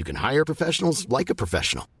LinkedIn, you can hire professionals like a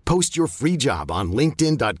professional. Post your free job on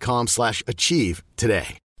linkedin.com/achieve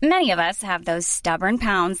today. Many of us have those stubborn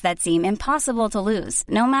pounds that seem impossible to lose,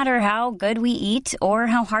 no matter how good we eat or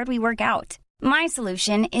how hard we work out. My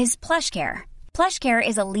solution is PlushCare. PlushCare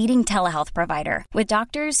is a leading telehealth provider with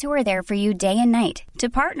doctors who are there for you day and night to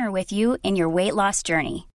partner with you in your weight loss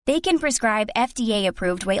journey. They can prescribe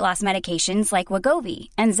FDA-approved weight loss medications like Wegovy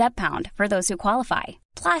and Zepbound for those who qualify.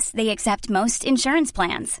 Plus, they accept most insurance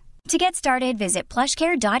plans. To get started, visit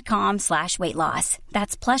plushcare.com/weightloss.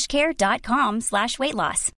 That's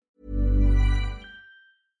plushcare.com/weightloss.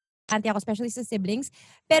 Anti ako, especially sa siblings.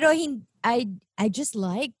 Pero I just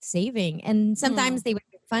liked saving. And sometimes they would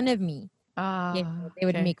make fun of me. They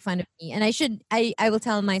would make fun of me. And I will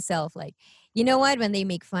tell myself, like, you know what? When they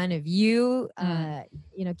make fun of you,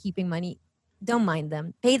 keeping money, don't mind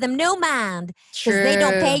them. Pay them no mind. Because they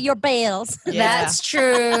don't pay your bills. Yeah. That's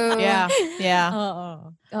true. Yeah.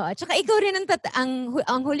 Oo. Tsaka ikaw rin ang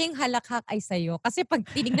huling halakhak ay sa'yo. Kasi pag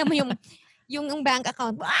tinignan mo yung bank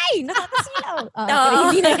account mo, ay, nakakasilaw. Pero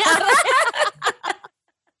hindi nangyari.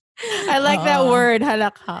 I like that word,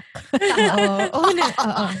 halakhak.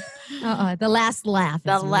 The last laugh.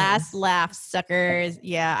 The last laugh, suckers.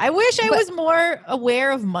 Yeah. I wish I was more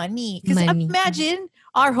aware of money. Because imagine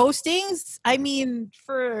our hostings. I mean,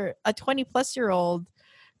 for a 20-plus-year-old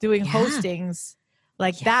doing hostings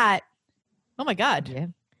like that. Oh, my God. Yeah.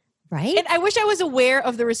 Right? And I wish I was aware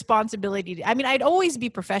of the responsibility. I mean, I'd always be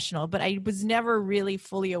professional, but I was never really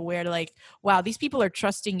fully aware, like, wow, these people are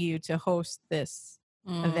trusting you to host this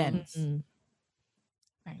event. Mm-hmm.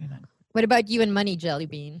 What about you and money, Jelly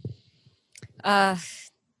Bean?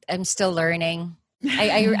 I'm still learning.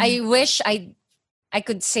 I wish I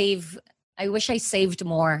could save. I wish I saved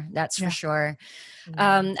more. That's for sure.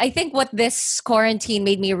 I think what this quarantine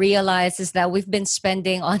made me realize is that we've been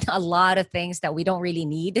spending on a lot of things that we don't really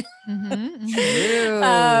need.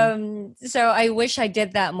 So I wish I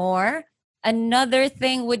did that more. Another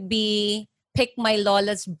thing would be pick my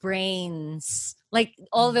Lola's brains. Like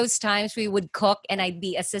all those times we would cook and I'd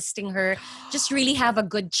be assisting her, just really have a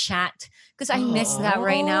good chat. Because I miss that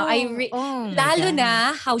right now. Lalo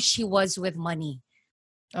na how she was with money.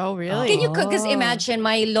 Oh, really? Can you, because imagine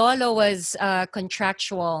my Lolo was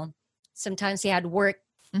contractual. Sometimes he had work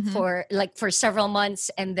for several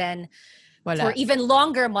months and then for even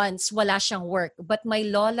longer months, wala siyang work. But my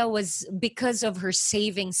Lola was, because of her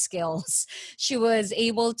saving skills, she was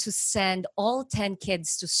able to send all 10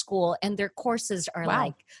 kids to school and their courses are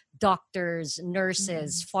like doctors,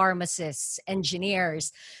 nurses, pharmacists,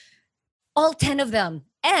 engineers, all 10 of them.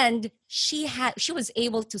 And she was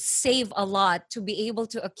able to save a lot to be able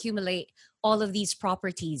to accumulate all of these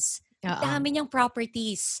properties. Dami niyang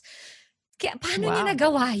properties. Kaya paano niya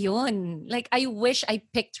nagawa yun? Like, I wish I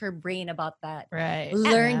picked her brain about that. Right.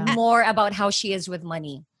 Learned more about how she is with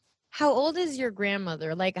money. How old is your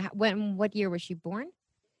grandmother? Like, what year was she born?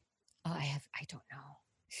 Oh, I don't know.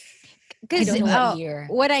 Because I don't know what year.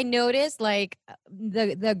 What I noticed, like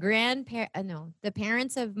the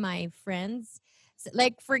parents of my friends,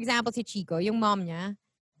 like for example, si Chico, yung mom niya,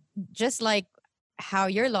 just like how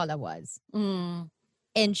your Lola was, and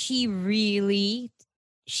she really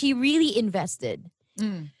invested.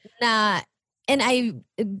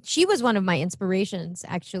 She was one of my inspirations,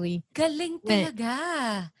 actually. Galing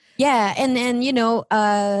talaga. Yeah, and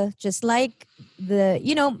just like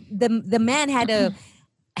the man had a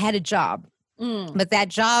job, but that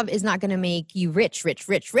job is not going to make you rich.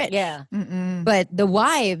 Yeah. But the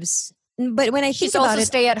wives, but when I She's think about also it,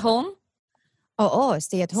 stay at home. Oo,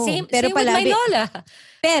 stay at home. Same with my Lola.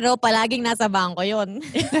 Pero palaging nasa bangko yun.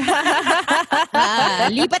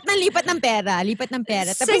 Lipat ng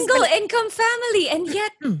pera. Single income family, and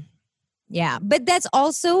yet Yeah, but that's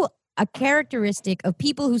also a characteristic of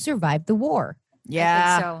people who survived the war.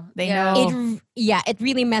 Yeah, so. they Yeah. know. It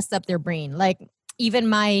really messed up their brain. Like even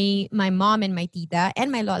my mom and my tita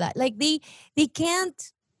and my lola, like they can't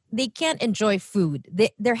enjoy food.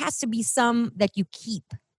 There has to be some that you keep.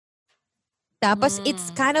 Tapos it's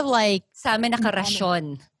kind of like Sa amin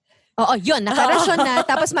nakarasyon. Oo, yun, nakarasyon na,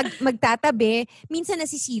 tapos magtatabi, minsan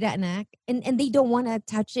nasisira na, and they don't want to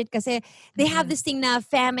touch it kasi they have this thing na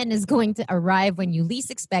famine is going to arrive when you least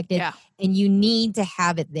expect it, and you need to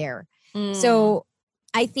have it there. So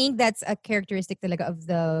I think that's a characteristic talaga of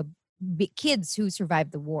the kids who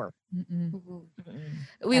survived the war.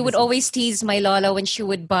 We would always tease my lola when she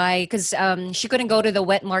would buy, because she couldn't go to the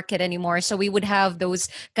wet market anymore. So we would have those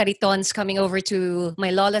caritons coming over to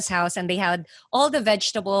my lola's house, and they had all the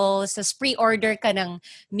vegetables, the pre-order ka ng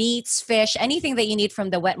meats, fish, anything that you need from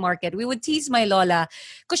the wet market. We would tease my lola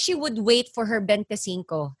because she would wait for her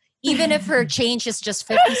 25. Even if her change is just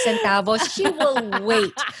 50 centavos, she will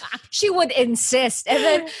wait. She would insist. And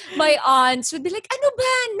then my aunts would be like, ano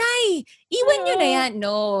ba, Nay? Iwan nyo na yan.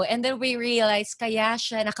 No. And then we realized, kaya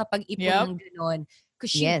siya nakapag-ipon ng ganon.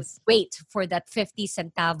 Because she would wait for that 50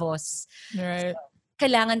 centavos. Right. So,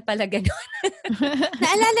 kailangan pala ganon.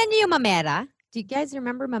 Naalala niyo yung Mamera? Do you guys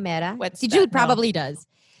remember Mamera? What's Jude that? probably does.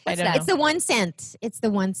 I don't know. It's the 1 cent. It's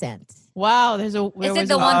the 1 cent. Wow, Is it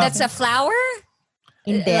the one that's a flower?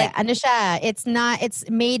 Hindi. Ano siya? It's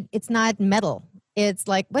not metal. It's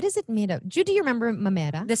like, what is it made of? Jude, do you remember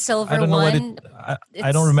Mamera? The silver I don't know one.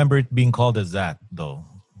 I don't remember it being called as that though.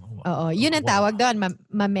 Oo, yun ang tawag doon,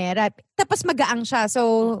 Mamera. Tapos magaang siya.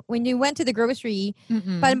 So, when you went to the grocery,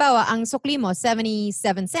 palimbawa, ang sukli mo,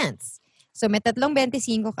 77 cents. So, may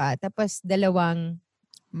 3.25 ka, tapos dalawang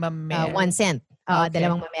Mamera. 1 cent. Okay.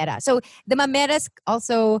 Dalawang Mamera. So, the Mameras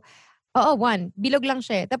also... one. Bilog lang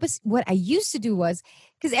siya. Tapos what I used to do was,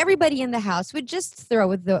 because everybody in the house would just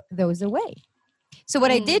throw those away. So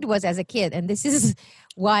what I did was, as a kid, and this is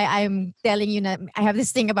why I'm telling you that I have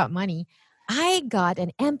this thing about money, I got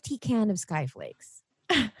an empty can of Skyflakes.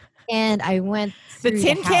 And I went through The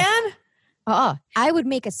tin can? I would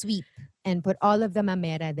make a sweep and put all of the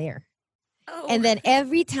Mamera there. Oh. And then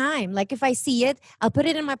every time, like if I see it, I'll put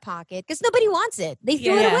it in my pocket because nobody wants it. They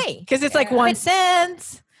threw it away. Because it's like 1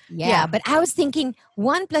 cent. Yeah, but I was thinking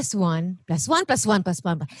 1 + 1 + 1 + 1 +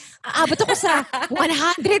 1. Abot ako sa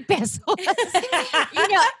 100 pesos.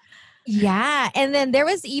 Yeah. And then there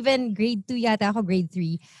was even grade 2 yata ako, grade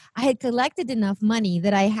 3. I had collected enough money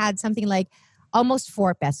that I had something like almost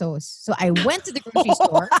 4 pesos. So I went to the grocery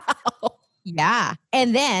store. Yeah.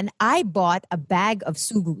 And then I bought a bag of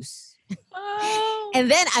sugus.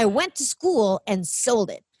 And then I went to school and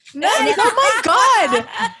sold it. Nice. Oh my God.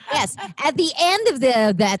 Yes. At the end of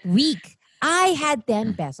that week, I had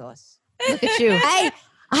 10 pesos. Look at you.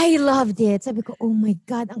 I loved it. Sabi ko, oh my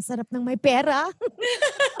God, ang sarap ng may pera.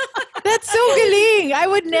 That's so galing. I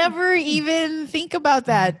would never even think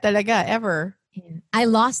about that talaga, ever. I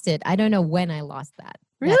lost it. I don't know when I lost that.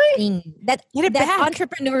 Really? Get it back.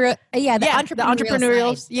 Entrepreneurial. Yeah, the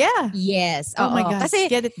entrepreneurial side. Yeah. Yes. Oh my God. Kasi,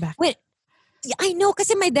 get it back. I know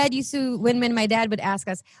kasi my dad used to, when my dad would ask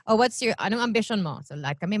us, oh, what's your, anong ambition mo? So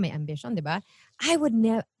like kami may ambition, di ba?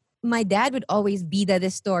 My dad would always bida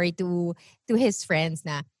this story to his friends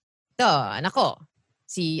na, to, anak ko,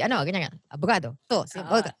 ganyan, abogado. To, si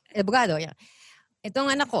abogado. Yeah.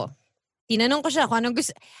 Itong anak ko, tinanong ko siya kung anong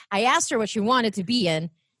gusto. I asked her what she wanted to be,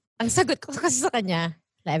 and ang sagot ko kasi sa kanya,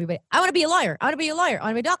 like everybody, I want to be a lawyer. I want to be a lawyer. I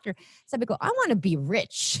want to be a doctor. Sabi ko, I want to be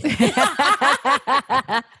rich.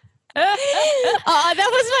 That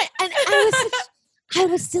was and I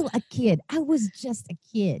was still a kid. I was just a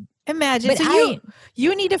kid. Imagine. But so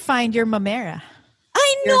you need to find your Mamera.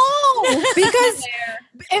 I know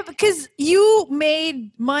because you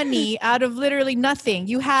made money out of literally nothing.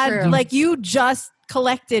 You had you just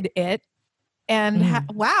collected it. And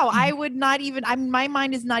wow, I would not even. My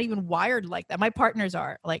mind is not even wired like that. My partners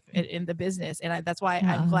are like in the business, and that's why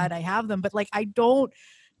I'm glad I have them. But like, I don't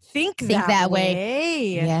think that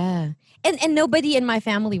way. Yeah, and nobody in my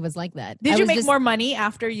family was like that. Did you make more money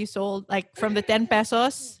after you sold, like from the 10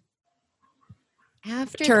 pesos?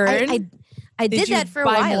 After turn, I did that for a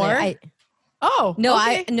while. More?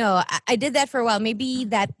 I did that for a while. Maybe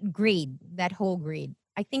that whole grade.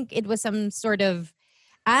 I think it was some sort of.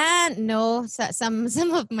 No. Some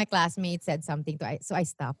of my classmates said something, so I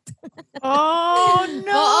stopped. Oh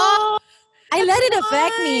no! I let it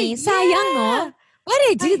affect me. Sayang, no? Why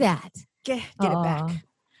did I do that? Get it back.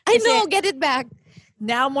 I know, get it back.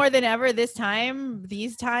 Now more than ever, these times,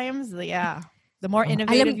 the more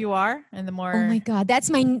innovative you are, and the more. Oh my God,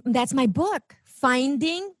 that's my book.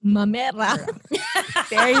 finding Mamera.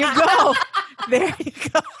 There you go. There you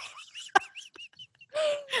go.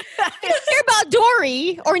 Hear about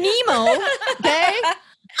Dory or Nemo, okay?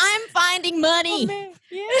 I'm finding money.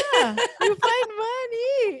 Yeah. You find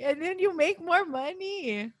money and then you make more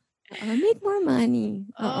money. I'll make more money.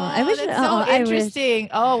 I wish that's so interesting.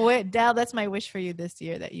 Oh, wait, Dal, that's my wish for you this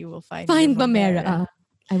year, that you will find Mamera.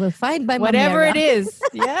 I will find my whatever Mamera. it is.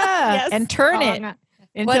 Yeah. Yes. And turn it.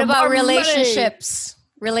 What about more relationships?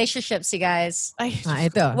 Relationships, you guys.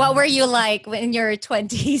 Ito. What were you like in your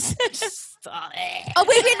 20s? Oh,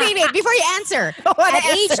 wait. Before you answer. At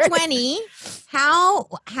age 20,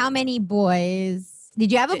 how many boys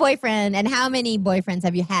did you have a boyfriend, and how many boyfriends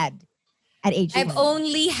have you had at age 20? I've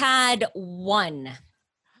only had one.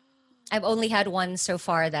 I've only had one so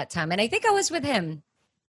far that time. And I think I was with him.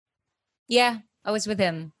 Yeah, I was with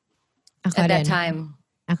him at that time.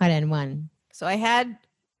 Ako rin, one. So I had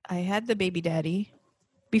the baby daddy.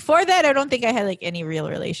 Before that, I don't think I had like any real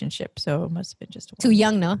relationship. So it must have been just one. Too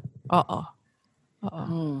young, no?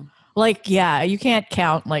 Like, yeah, you can't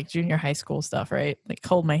count like junior high school stuff, right? Like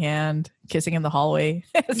hold my hand, kissing in the hallway.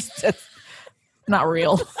 It's just not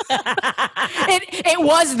real. It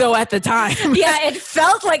was though at the time. Yeah, it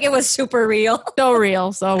felt like it was super real.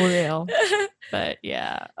 So real. But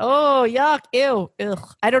yeah. Oh, yuck. Ew.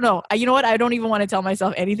 Ugh. I don't know. You know what? I don't even want to tell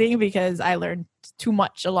myself anything because I learned too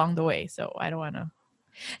much along the way. So I don't want to.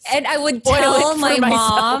 And I would tell my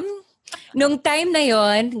mom, nung time na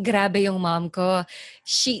yon, grabe yung mom ko.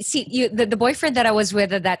 The boyfriend that I was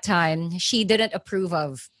with at that time, she didn't approve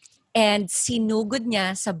of. And sinugod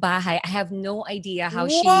niya sa bahay. I have no idea how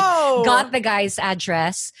she got the guy's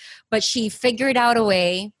address, but she figured out a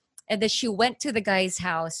way, and then she went to the guy's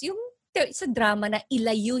house. Yung sa drama na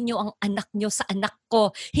ilayo nyo ang anak nyo sa anak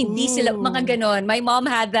ko. Hindi sila, mga ganon. My mom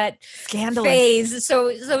had that phase.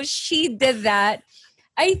 So she did that.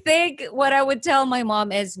 I think what I would tell my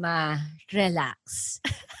mom is, Ma, relax.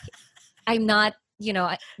 I'm not,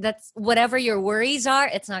 that's whatever your worries are,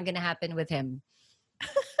 it's not going to happen with him.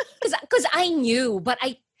 Because I knew, but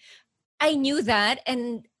I knew that,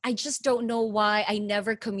 and I just don't know why I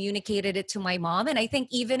never communicated it to my mom. And I think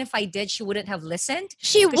even if I did, she wouldn't have listened.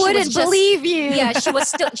 She wouldn't believe you. Yeah,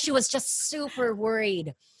 she was just super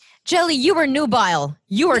worried. Jelly, you were nubile.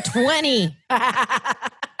 You were 20.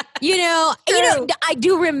 I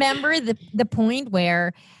do remember the point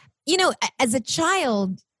where, as a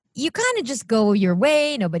child, you kind of just go your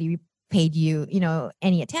way. Nobody paid you,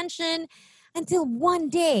 any attention until one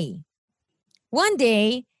day,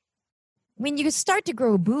 when you start to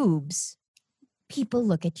grow boobs, people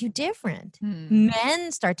look at you different.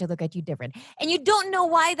 Men start to look at you different. And you don't know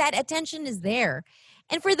why that attention is there.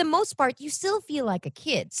 And for the most part, you still feel like a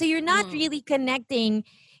kid. So you're not really connecting.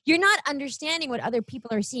 You're not understanding what other people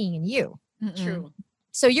are seeing in you. True.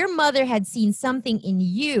 So your mother had seen something in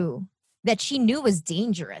you that she knew was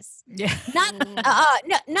dangerous. Yeah. Not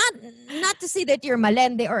to say that you're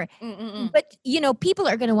malende or, but people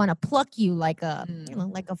are gonna want to pluck you like a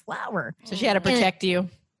like a flower. So she had to protect you.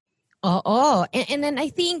 And then I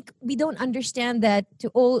think we don't understand that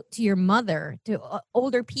to your mother, to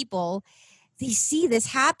older people, they see this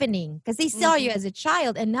happening because they saw you as a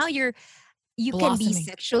child, and now you can be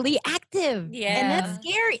sexually active. Yeah, and that's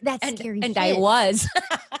scary. That's scary. And shit. I was.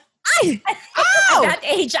 At that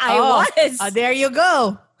age, I was. There you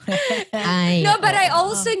go. No, but I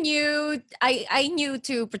also knew I knew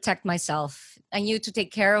to protect myself. I knew to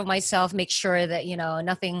take care of myself, make sure that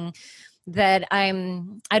nothing that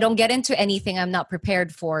I don't get into anything I'm not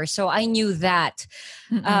prepared for. So I knew that.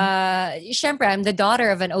 Syempre, I'm the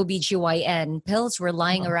daughter of an OBGYN. Pills were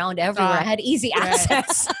lying around everywhere. I had easy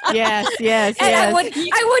access. Yes. And I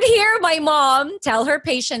would hear my mom tell her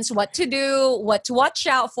patients what to do, what to watch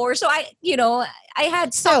out for. So I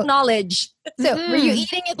had some knowledge. So were you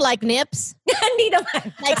eating it like nips? Hindi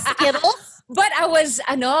naman. Like Skittles? But I was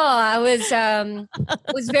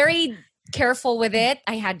very careful with it.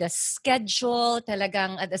 I had a schedule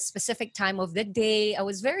talagang at a specific time of the day. I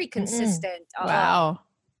was very consistent. Wow,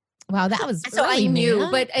 that was so early, I knew,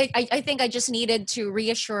 man. but I think I just needed to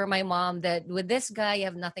reassure my mom that with this guy, you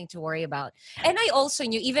have nothing to worry about. And I also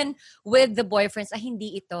knew, even with the boyfriends,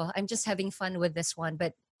 hindi ito. I'm just having fun with this one,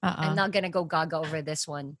 but I'm not gonna go gaga over this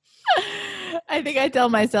one. I think I tell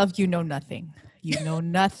myself, you know nothing. You know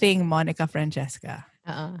nothing, Monica Francesca.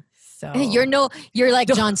 So you're like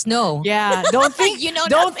Jon Snow. Yeah, don't think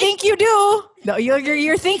don't think you do. No,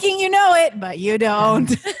 you're thinking you know it, but you don't.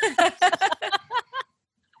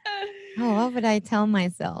 What would I tell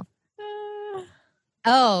myself?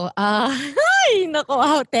 Nako,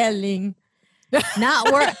 how telling.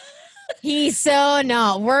 He's so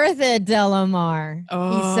not worth it, Delamar.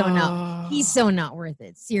 Oh. He's so not worth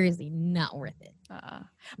it. Seriously, not worth it.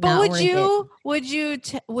 But Not worth it.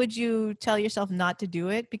 would you tell yourself not to do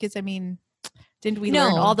it? Because I mean, didn't we No.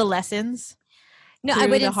 learn all the lessons? No, I through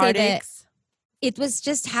the wouldn't say that. heartaches? It was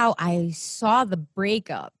just how I saw the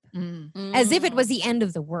breakup. As if it was the end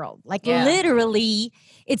of the world. Like Yeah. literally,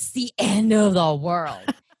 it's the end of the world.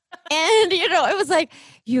 And it was like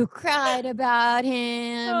you cried about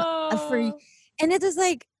him and it was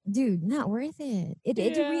like, dude, not worth it.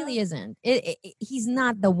 It really isn't. He's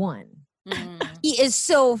not the one. He is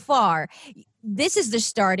so far. This is the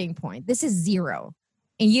starting point. This is zero.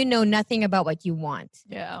 And you know nothing about what you want.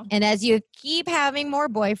 Yeah. And as you keep having more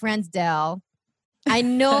boyfriends, Del, I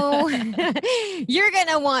know you're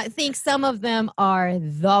gonna think some of them are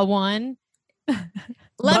the one.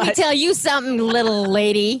 Let me tell you something, little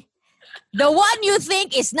lady. The one you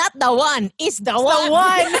think is not the one. It's the one. The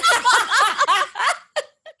one.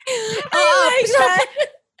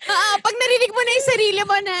 Pag narinig mo na yung sarili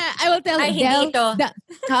mo na, I will tell you, hindi ito.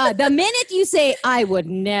 the minute you say, I would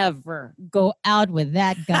never go out with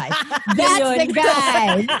that guy. That's the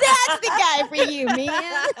guy. That's the guy for you,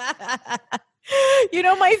 man. You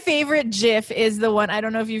know, my favorite GIF is the one, I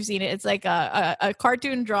don't know if you've seen it. It's like a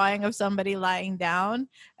cartoon drawing of somebody lying down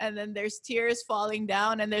and then there's tears falling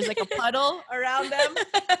down and there's like a puddle around them.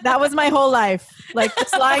 That was my whole life. Like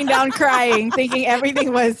just lying down crying, thinking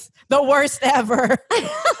everything was the worst ever.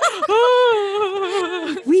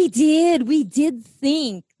 We did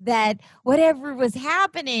think that whatever was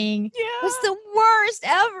happening was the worst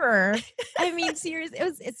ever. I mean, seriously,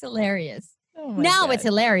 it's hilarious. Oh my now God. it's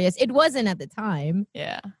hilarious. It wasn't at the time.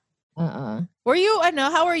 Yeah. Were you? I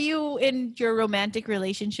know. How were you in your romantic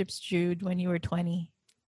relationships, Jude, when you were 20?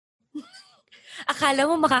 Akala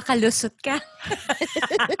mo makakalusot ka?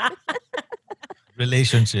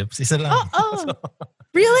 Relationships. Isa lang. Oh.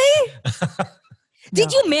 Really?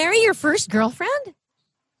 Did you marry your first girlfriend?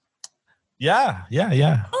 Yeah.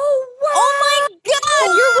 Oh, wow. Oh, my God.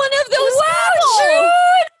 You're one of those people.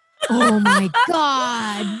 Jude! Oh, my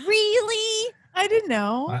God. Really? I didn't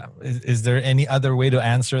know. Is there any other way to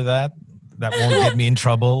answer that won't get me in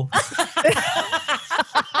trouble?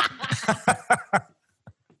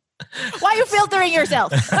 Why are you filtering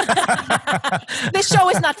yourself? This show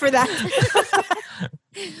is not for that.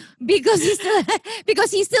 Because he's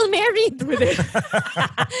still married.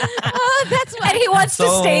 Oh, that's why And he wants to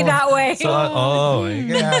stay that way.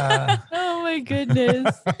 Yeah. Oh my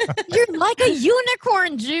goodness. You're like a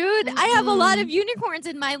unicorn, Jude. I have a lot of unicorns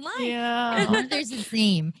in my life. Yeah. There's the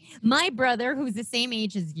same. My brother, who's the same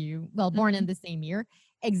age as you, well, born in the same year,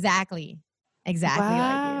 exactly like you.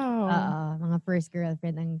 Mga first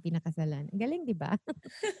girlfriend ang pinakasalan. Ang galing, di ba?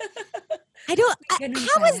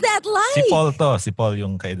 How is that like? Si Paul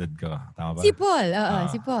yung kaedad ko. Tama ba? Si Paul.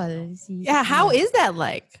 Yeah, how is that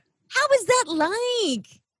like? How is that like?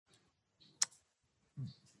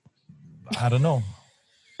 I don't know.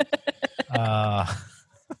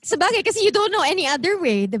 Sabagay, kasi you don't know any other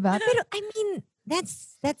way, di ba? Pero, I mean,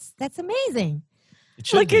 that's amazing.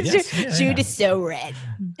 Look at you. Jude is so red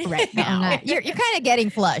right now. You're kind of getting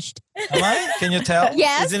flushed. Am I? Can you tell?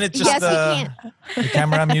 Yes. Isn't it just the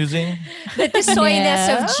camera I'm using? The soyness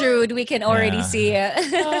of Jude, we can already see it.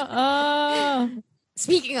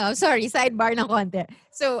 Speaking of, sorry, sidebar ng konti.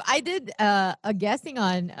 So I did a guesting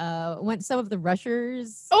on some of the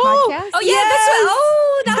Rushers podcasts. Oh yeah, that's what.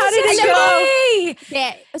 Oh, that How was did it yesterday.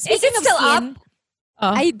 Yeah. Is it still up?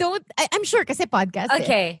 I'm sure kasi podcast.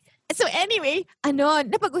 Okay. So anyway,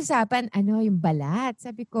 napag-usapan, yung balat.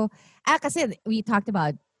 Sabi ko, kasi we talked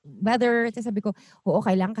about weather. Tapos sabi ko,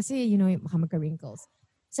 okay lang kasi, baka magka-wrinkles.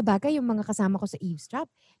 Sa bagay, yung mga kasama ko sa eavesdrop,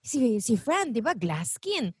 si Fran, di ba, glass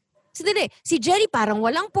skin. Si Jerry parang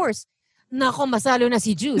walang pores. Nako, masalo na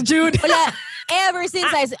si Jude. Wala, ever since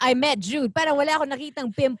I met Jude, parang wala ako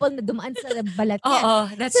nakitang pimple na dumaan sa balat niya. Oh,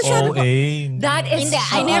 that's true. That is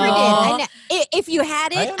I never did. If you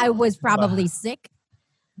had it, I was probably sick.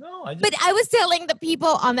 No, But I was telling the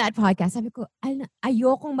people on that podcast, sabi ko,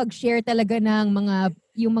 ayokong mag-share talaga ng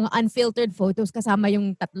yung mga unfiltered photos kasama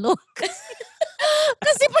yung tatlo.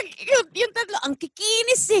 Kasi pag yung tatlo, ang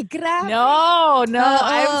kikinis grabe. No.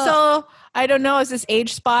 I don't know. Is this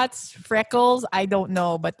age spots, freckles? I don't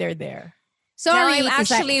know, but they're there. Sorry, now I'm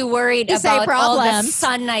actually worried about all the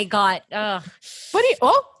sun I got.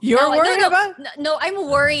 You're worried about? No, I'm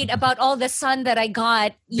worried about all the sun that I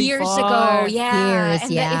got years Before. ago. Yeah,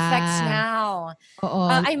 and the effects now.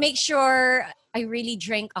 I make sure I really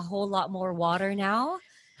drink a whole lot more water now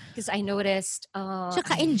because I noticed.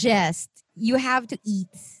 Tsaka ingest. You have to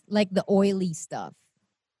eat like the oily stuff.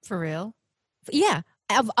 For real? Yeah.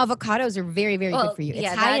 avocados are very, very good for you.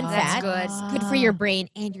 It's high in fat. That's It's good for your brain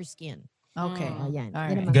and your skin. Okay. Yan. All Yan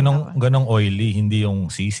right. ang Ganong oily, hindi yung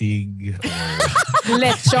sisig. Or...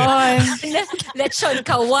 Lechon. Lechon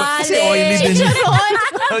kawali. Kasi oily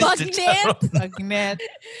din. Bagnet.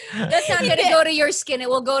 That's not gonna go to your skin. It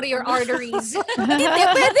will go to your arteries. Hindi,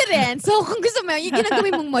 pwede rin. So, kung gusto mo, yung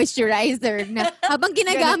ginagawin mong moisturizer na habang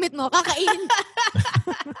ginagamit mo, kakainin.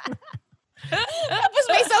 Tapos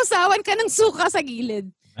may sausawan ka ng suka sa gilid.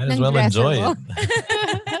 Might as well enjoy it.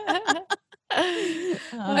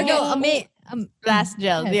 Last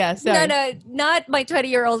gel. Yeah, sorry. No, not my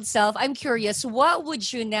 20-year-old self. I'm curious. What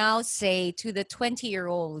would you now say to the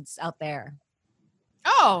 20-year-olds out there?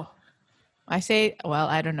 Oh, I say, well,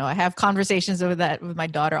 I don't know. I have conversations with my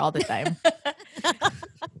daughter all the time.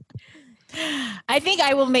 I think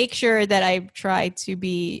I will make sure that I try to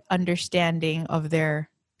be understanding of their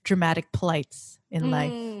dramatic plights in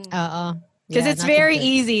life. Because it's very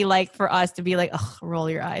easy, like, for us to be like, oh, roll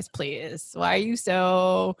your eyes, please. Why are you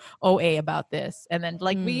so OA about this? And then,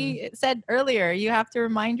 like we said earlier, you have to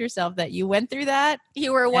remind yourself that you went through that.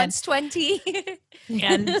 You were once 20.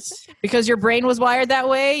 And because your brain was wired that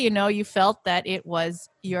way, you felt that it was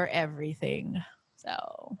your everything.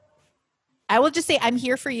 So I will just say, I'm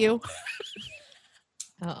here for you.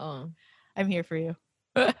 I'm here for you.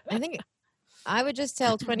 I think I would just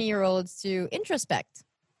tell 20-year-olds to introspect.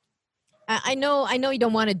 I know you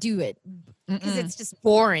don't want to do it because it's just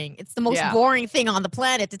boring. It's the most boring thing on the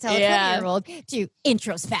planet to tell a 20-year-old to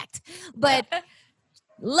introspect. But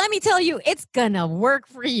let me tell you, it's going to work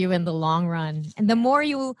for you in the long run. And the more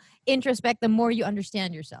you introspect, the more you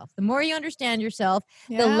understand yourself. The more you understand yourself,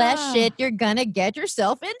 the less shit you're going to get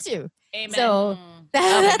yourself into. Amen. So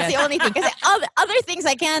that's the only thing. Because other things,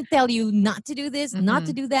 I can't tell you not to do this, not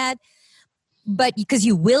to do that. But because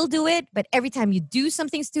you will do it, but every time you do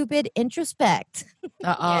something stupid, introspect.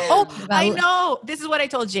 Oh, I know. This is what I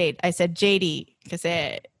told Jade. I said, JD, because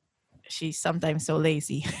she's sometimes so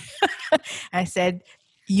lazy. I said,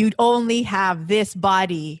 you'd only have this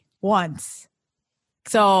body once.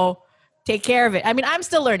 So take care of it. I mean, I'm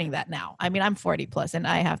still learning that now. I mean, I'm 40 plus and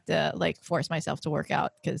I have to like force myself to work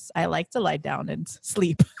out because I like to lie down and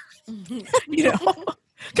sleep.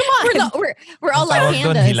 Come on. We're all like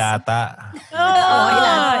pandas. Hilata.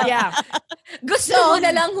 Yeah. Gusto mo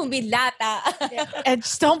na lang humilata. And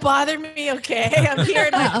just don't bother me, okay? I'm here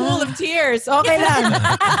in my pool of tears. Okay lang.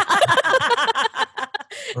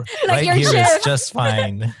 Right here is just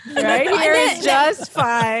fine. Right here is just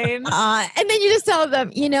fine. And then you just tell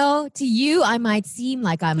them, to you, I might seem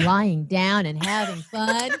like I'm lying down and having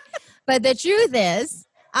fun. But the truth is,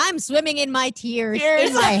 I'm swimming in my tears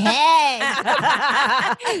in my head.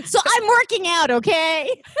 So I'm working out,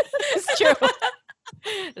 okay? It's true.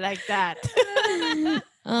 Like that.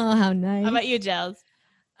 Oh, how nice. How about you, Gels?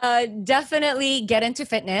 Definitely get into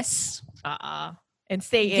fitness. And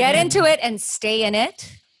stay in it. Get into it and stay in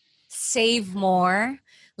it. Save more.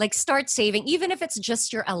 Like start saving, even if it's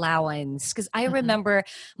just your allowance. Because I remember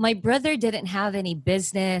my brother didn't have any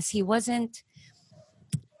business. He wasn't...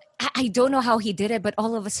 I don't know how he did it, but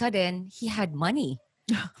all of a sudden he had money.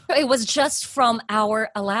 It was just from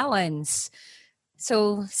our allowance.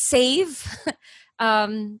 So save.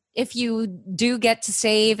 If you do get to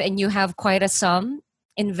save and you have quite a sum,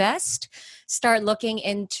 invest. Start looking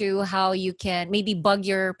into how you can maybe bug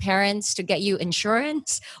your parents to get you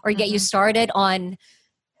insurance or get you started on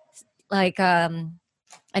like an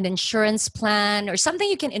insurance plan or something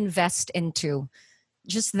you can invest into.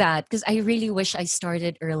 Just that, because I really wish I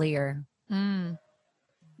started earlier and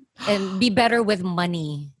be better with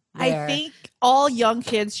money. I think all young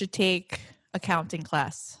kids should take accounting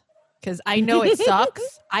class because I know it sucks.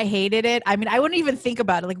 I hated it. I mean, I wouldn't even think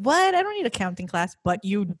about it. Like, what? I don't need accounting class, but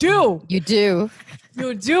you do. You do.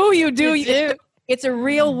 You do. It's a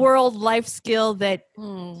real world life skill that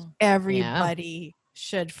everybody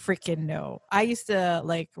should freaking know. I used to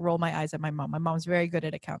like roll my eyes at my mom. My mom's very good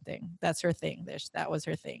at accounting. That's her thing. That was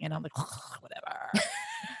her thing. And I'm like, whatever.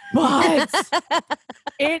 But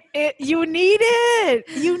you need it.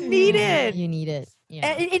 You need it. You need it.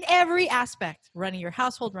 Yeah. In every aspect, running your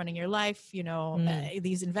household, running your life,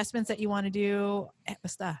 these investments that you want to do,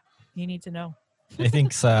 basta, you need to know. I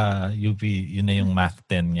think sa UP, yun na yung math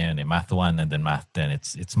 10 ngayon eh. Math 1 and then math 10.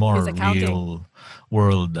 It's more real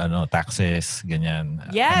world taxes, ganyan.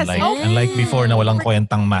 Yes. Unlike before na walang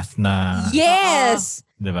kwentang math na. Yes.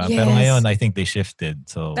 Diba? Yes. Pero ngayon, I think they shifted.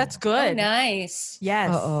 So that's good. Oh, nice.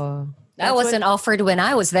 Yes. That wasn't offered when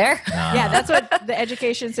I was there. Yeah, that's what the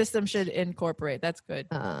education system should incorporate. That's good.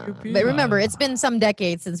 But remember, it's been some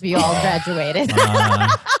decades since we all graduated.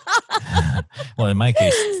 Well, in my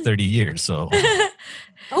case, it's 30 years. So,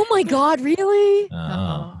 Oh my God, really?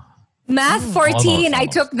 Math 14, I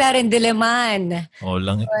almost. took that in Diliman. Oh,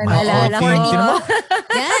 lang, Naalala math ko. 14. Tinan mo?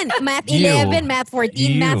 Yan, math Ew. 11, math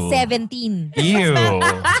 14, math Ew. 17. Ew. Ew.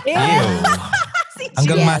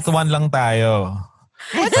 Hanggang Yes. math 1 lang tayo.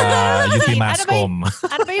 Sa UP Mascom.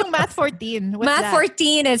 Ano ba yung math 14? What's Math that?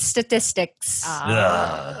 14 is statistics.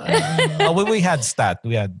 We had stat.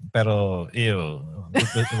 We had, pero ew.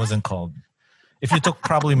 It wasn't called. If you took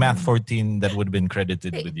probably math 14, that would have been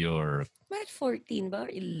credited with your... Math 14 ba or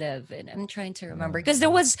 11? I'm trying to remember. Because there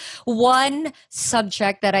was one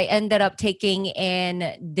subject that I ended up taking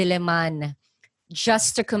in Diliman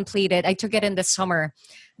just to complete it. I took it in the summer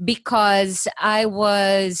because I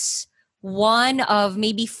was one of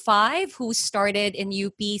maybe 5 who started in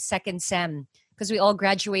UP second sem. Because we all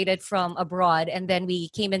graduated from abroad and then we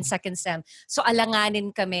came in second sem. So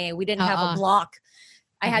alanganin kami. We didn't have a block.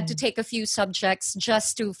 I had to take a few subjects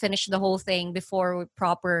just to finish the whole thing before we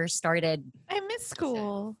proper started. I miss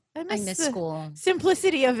school. I I miss the school.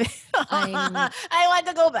 simplicity of it. I want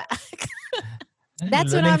to go back.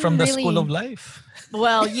 That's what learning I'm from the really- school of life.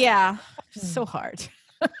 Well, yeah. So hard.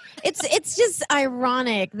 It's just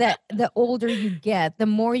ironic that the older you get, the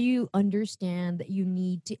more you understand that you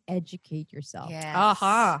need to educate yourself.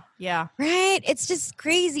 Yeah. Yeah. Right? It's just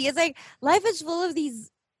crazy. It's like life is full of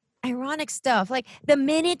these ironic stuff. Like the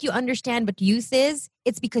minute you understand what youth is,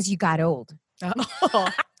 it's because you got old. Oh.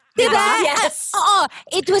 Diba? Yes. Oo.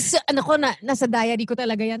 It was, ano ko, nasa diary ko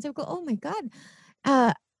talaga yan. Sabi ko, oh my God.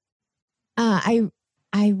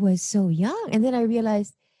 I was so young. And then I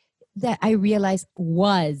realized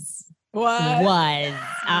was.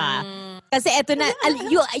 Kasi eto na,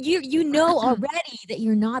 you know already that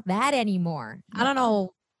you're not that anymore. I don't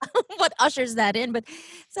know what ushers that in, but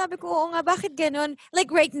sabi ko, oo nga, bakit ganon?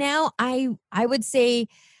 Like right now, I would say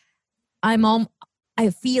I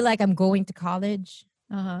feel like I'm going to college.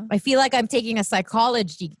 I feel like I'm taking a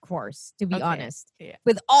psychology course, to be honest. Yeah.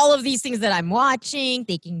 With all of these things that I'm watching,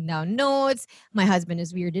 taking down notes. My husband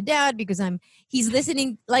is weirded out because he's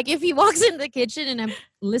listening. Like if he walks in the kitchen and I'm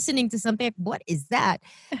listening to something, like, what is that?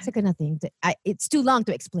 It's like nothing. It's too long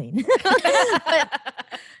to explain.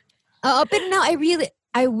 But now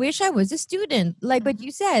I wish I was a student. Like what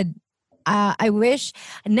you said, I wish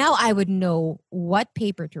now I would know what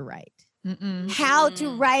paper to write. How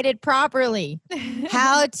to write it properly,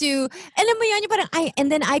 how to, alam mo yun, yung parang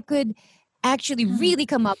and then I could actually really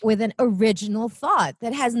come up with an original thought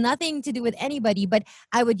that has nothing to do with anybody, but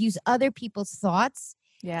I would use other people's thoughts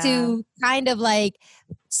to kind of like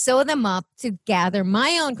sew them up to gather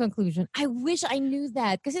my own conclusion. I wish I knew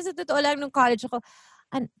that. Kasi sa totoo lang nung college ako,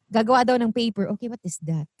 gagawa daw ng paper. Okay, what is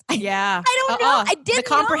that? Yeah. I don't know. I didn't The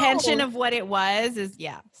comprehension know. of what it was is,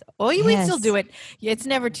 So, you would still do it. It's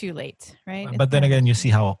never too late, right? But then again, you see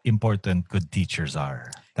how important good teachers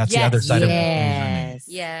are. That's the other side of it.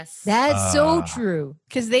 Yes. That's so true.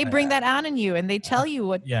 Because they bring that out in you and they tell you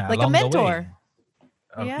what, like a along the mentor.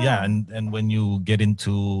 way. And when you get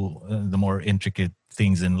into the more intricate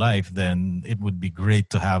things in life, then it would be great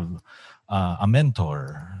to have a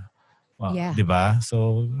mentor. Well, diba?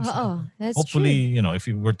 So that's hopefully, true. if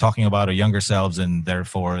you were talking about our younger selves and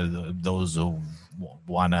therefore those who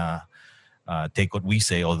wanna take what we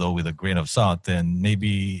say, although with a grain of salt, then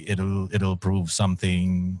maybe it'll prove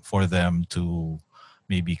something for them to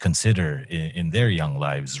maybe consider in their young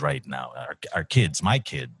lives right now. Our kids, my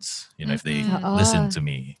kids, if they listen to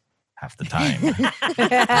me half the time.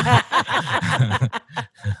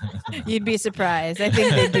 You'd be surprised. I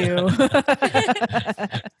think they do.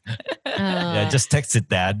 Yeah, just text it,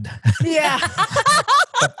 Dad. Yeah.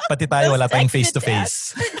 Pati tayo wala tayong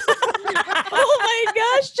face-to-face. Oh my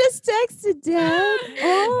gosh, just texted Dad.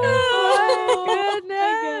 Oh my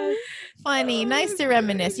goodness. Funny. Nice to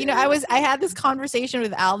reminisce. I had this conversation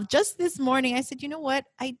with Al just this morning. I said, you know what?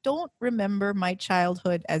 I don't remember my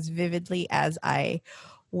childhood as vividly as I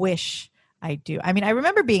wish I do. I mean, I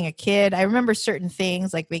remember being a kid. I remember certain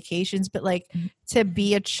things like vacations, but like to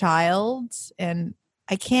be a child, and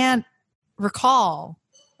I can't recall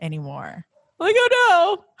anymore. Like, oh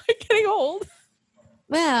no, I'm getting old.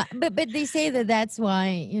 Well, but they say that's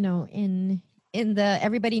why, in the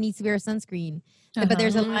everybody needs to wear sunscreen. But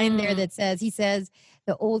there's a line there that he says,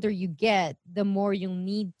 the older you get, the more you'll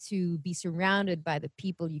need to be surrounded by the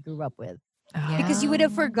people you grew up with. Because you would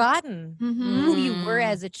have forgotten who you were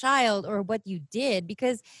as a child or what you did,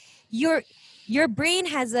 because your brain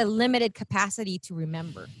has a limited capacity to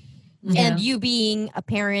remember. And you being a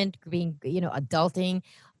parent, being, adulting,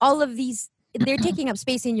 all of these, they're taking up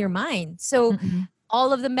space in your mind. So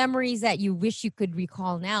all of the memories that you wish you could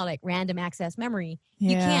recall now, like random access memory,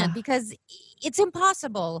 you can't because it's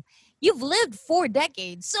impossible. You've lived 4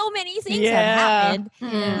 decades. So many things have happened,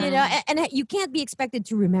 you know, and you can't be expected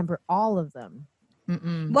to remember all of them.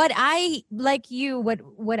 What I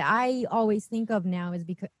what I always think of now is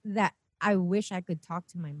because that I wish I could talk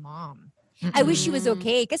to my mom. I wish she was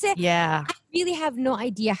okay. Because I really have no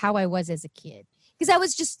idea how I was as a kid. Because I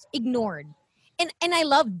was just ignored. And I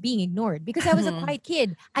loved being ignored because I was a quiet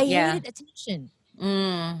kid. I hated attention.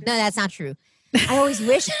 No, that's not true. I always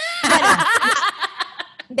wish.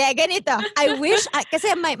 Ganito. I wish,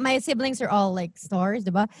 kasi my siblings are all like stars,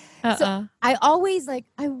 diba? So I always like,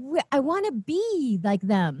 I want to be like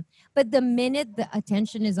them. But the minute the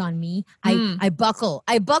attention is on me, I buckle.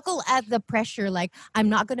 I buckle at the pressure. Like, I'm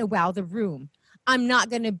not going to wow the room. I'm not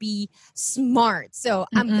going to be smart. So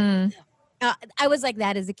I was like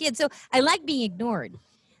that as a kid. So I like being ignored.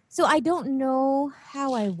 So I don't know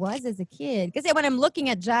how I was as a kid. Because when I'm looking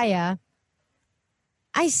at Jaya,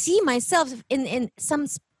 I see myself in some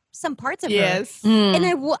parts of her. And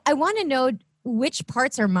I want to know which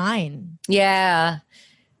parts are mine. Yeah.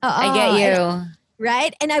 I get you.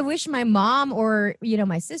 Right? And I wish my mom or, you know,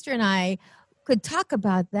 my sister and I could talk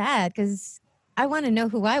about that because I want to know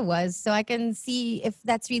who I was so I can see if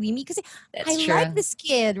that's really me. Because I like this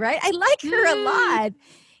kid, right? I like her a lot,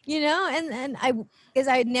 you know? And because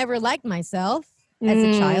I never liked myself as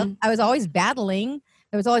a child. I was always battling.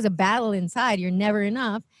 There was always a battle inside. You're never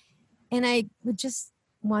enough. And I would just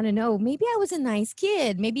want to know, maybe I was a nice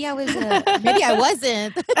kid. Maybe I was, maybe I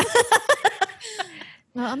wasn't.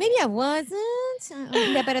 Maybe I wasn't.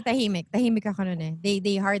 Hindi, pero tahimik. Tahimik ako nun eh.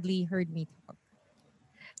 They hardly heard me talk.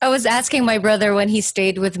 I was asking my brother when he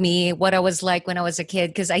stayed with me what I was like when I was a kid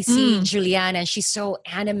because I see Juliana and she's so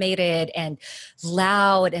animated and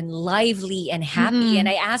loud and lively and happy. And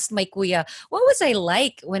I asked my kuya, what was I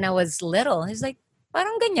like when I was little? He's like,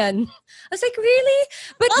 parang ganyan. I was like, really?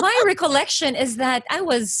 But my recollection is that I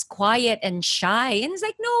was quiet and shy. And it's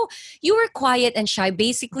like, no, you were quiet and shy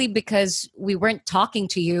basically because we weren't talking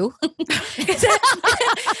to you.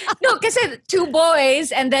 No, because 2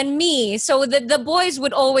 boys and then me. So the boys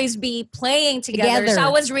would always be playing together. So I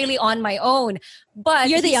was really on my own. But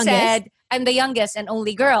you're the youngest. Said, I'm the youngest and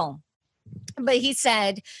only girl. But he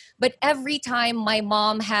said, but every time my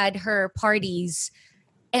mom had her parties,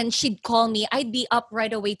 and she'd call me, I'd be up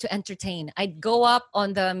right away to entertain. I'd go up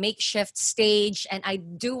on the makeshift stage and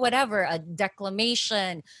I'd do whatever, a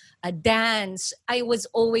declamation, a dance. I was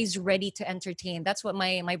always ready to entertain. That's what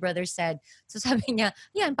my brother said. So sabi niya,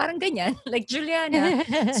 yan, parang ganyan, like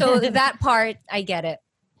Juliana. So that part, I get it.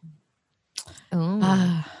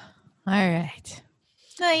 All right.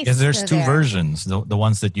 Nice. Because there's 2 versions. The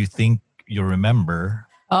ones that you think you remember.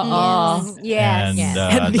 Yes.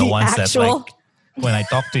 And the ones actual? That like, when I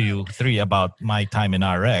talk to you 3 about my time in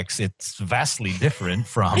RX, it's vastly different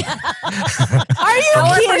from... Are you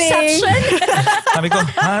kidding? Sabi ko,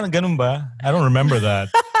 ganun ba? I don't remember that.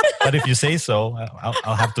 But if you say so,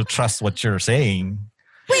 I'll have to trust what you're saying.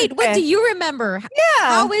 Wait, what do you remember?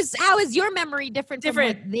 Yeah. How is your memory different from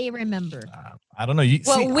what they remember? I don't know.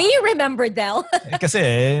 We remember, Del.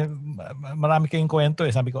 Kasi marami kayong kwento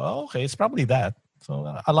eh. Sabi ko, okay, it's probably that. So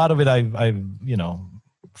a lot of it I've you know,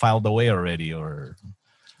 filed away already, or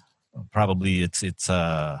probably it's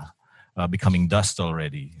becoming dust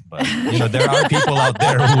already. But you know, there are people out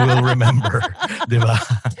there who will remember, diba?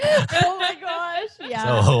 Oh my gosh!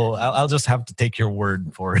 Yeah. So I'll just have to take your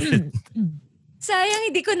word for it. Sayang,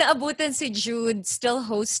 hindi ko naabutan si Jude still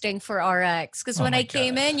hosting for RX. Because when I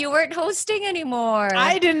came in, you weren't hosting anymore.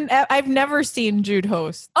 I didn't. I've never seen Jude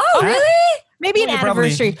host. Oh, really? Maybe an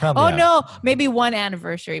anniversary. Probably, no, maybe one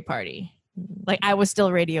anniversary party. Like I was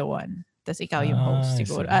still Radio 1. Tas ikaw yung host.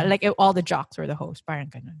 Siguro. Like all the jocks were the host. Parang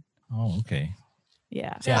ganun. Oh, okay.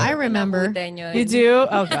 Yeah. I remember. You do?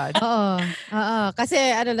 Oh God. Kasi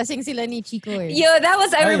lasing sila ni Chico eh. Yo, that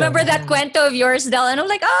was, I remember that kwento of yours, Del. And I'm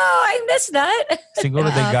like, oh, I missed that. Siguro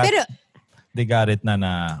they got it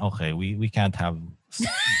na okay, we can't have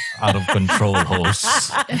out of control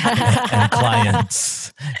hosts and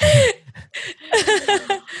clients.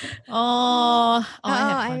 I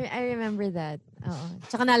remember that.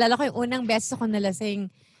 Tsaka naalala ko yung unang beses ako nalasing,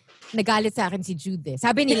 nagalit sa akin si Jude eh.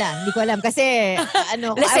 Sabi nila, hindi ko alam kasi I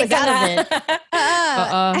was out of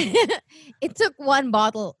it. It took one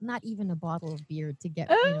bottle, not even a bottle of beer to get,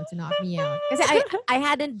 to knock me out. Kasi I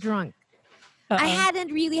hadn't drunk. I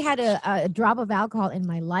hadn't really had a drop of alcohol in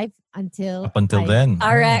my life until then.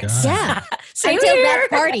 RX. Yeah.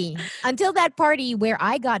 Until that party where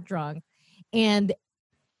I got drunk. And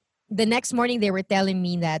the next morning they were telling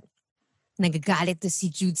me that nagagalit to si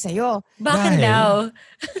Jude sa'yo. Bakit daw?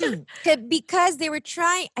 Because they were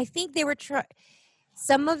trying, I think they were trying,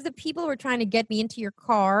 some of the people were trying to get me into your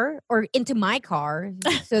car or into my car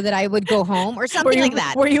so that I would go home or something like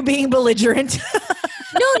that. Were you being belligerent?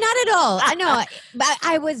 No, not at all. I know. But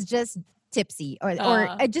I was just tipsy or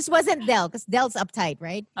it just wasn't Del because Del's uptight,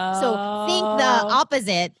 right? So think the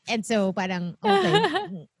opposite. And so parang,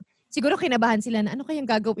 okay. Siguro kinabahan sila na ano kayang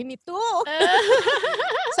gagawin nito?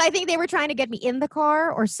 So I think they were trying to get me in the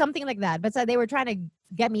car or something like that. But so they were trying to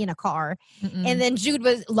get me in a car. Mm-mm. And then Jude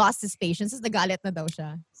lost his patience. Tapos nagalit na daw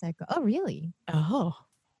siya. It's like, oh, really? Oh.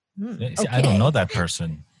 See, I don't know that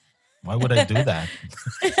person. Why would I do that?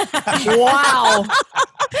 Wow.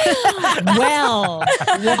 Well,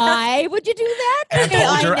 why would you do that? And May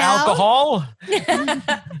hold I your now? alcohol?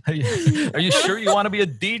 Are you sure you want to be a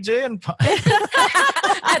DJ?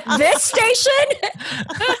 At this station?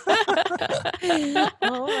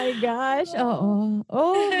 Oh my gosh. Oh,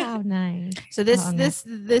 how nice. So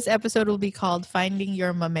this episode will be called Finding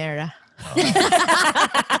Your Mamera.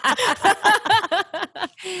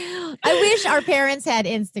 I wish our parents had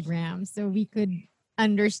Instagram so we could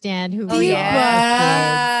understand who Oh, we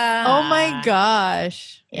yeah. are. Oh my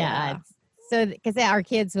gosh. Yeah. So, because our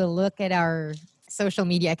kids will look at our social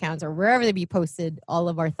media accounts or wherever they be posted all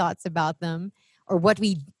of our thoughts about them or what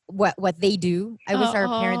they do. I wish our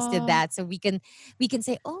parents did that so we can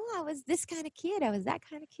say, oh, I was this kind of kid. I was that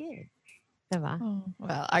kind of kid. Diba? Oh,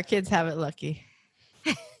 well, our kids have it lucky.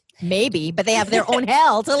 Maybe, but they have their own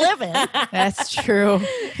hell to live in. That's true.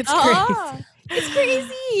 It's crazy. It's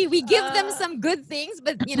crazy. We give them some good things,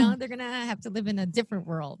 but they're gonna have to live in a different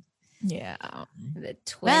world. Yeah. The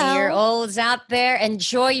 20-year-olds out there,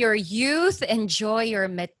 enjoy your youth, enjoy your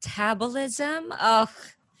metabolism. Oh,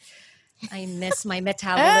 I miss my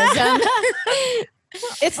metabolism.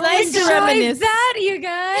 It's nice to reminisce. That, you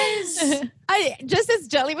guys. Just as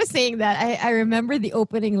Jelly was saying that, I remember the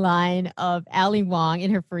opening line of Ali Wong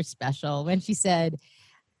in her first special when she said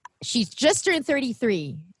she's just turned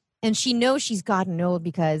 33 and she knows she's gotten old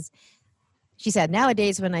because she said,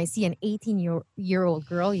 nowadays when I see an 18-year-old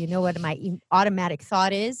girl, you know what my automatic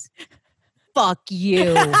thought is? Fuck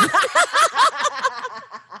you.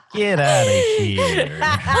 Get out of here.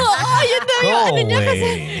 Go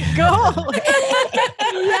away. Go away.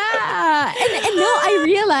 Yeah. And no, I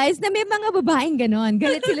realized na may mga babaeng ganon.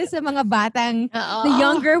 Galit sila sa mga batang, the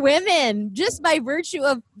younger women, just by virtue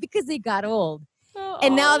of, because they got old.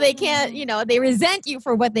 And now they can't, they resent you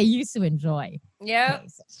for what they used to enjoy. Yeah,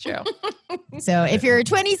 it's true. So if you're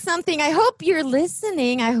 20-something, I hope you're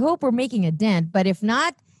listening. I hope we're making a dent. But if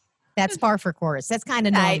not, that's par for course. That's kind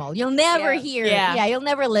of normal. You'll never hear. Yeah, you'll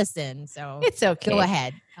never listen. So it's okay. Go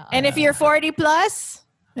ahead. And if you're 40 plus,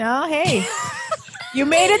 no, hey, you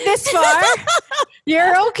made it this far.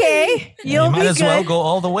 You're okay. You might as well go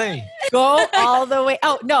all the way. Go all the way.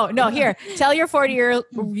 Oh, no. Here, tell your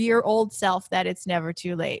 40-year-old self that it's never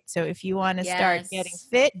too late. So if you want to start getting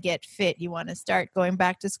fit, get fit. You want to start going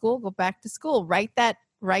back to school, go back to school. Write that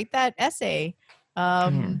essay.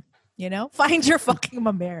 Find your fucking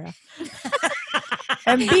Mamera.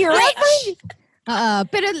 And be rich.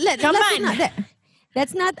 Come on.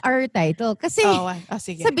 That's not our title. Kasi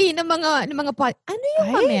sige. sabihin ng mga pod, ano yung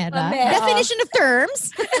Mamera? Definition of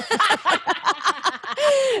terms.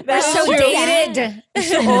 That's so dated. You're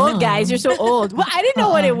so old, guys. You're so old. Well, I didn't know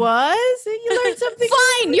what it was. You learned something.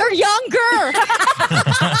 Fine, you're younger.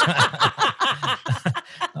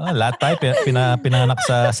 Lahat tayo pinanak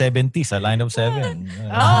sa 70s, sa line of 7.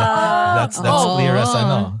 That's clear as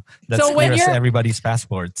That's so clear as everybody's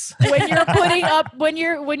passports. When you're putting up, when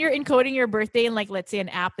you're encoding your birthday in, like, let's say an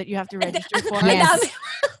app that you have to register for. Yes.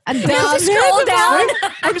 And scroll down.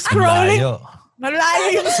 I'm scrolling.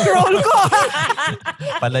 Malayo yung scroll ko.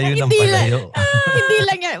 Palayo ng palayo. Hindi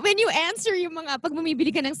lang yan. When you answer yung mga, pag bumibili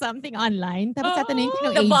ka ng something online, tapos tatanungin ko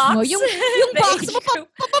ng age box. mo, yung box mo,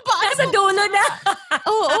 pababa. Nasa dulo na.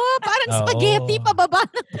 Oo, parang spaghetti, pababa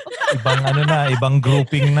na. Ibang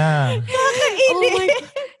grouping na. Nakakainis.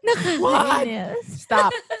 Nakakainis. Stop.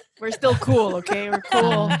 We're still cool, okay? We're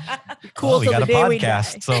cool. We're cool till the day we die.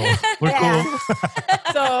 So we're cool.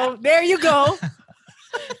 So there you go.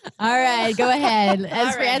 All right, go ahead.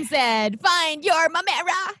 As Fran said, find your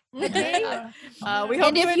Mamera. Okay. We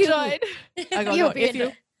hope you enjoyed.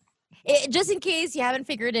 Just in case you haven't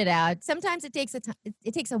figured it out, sometimes it takes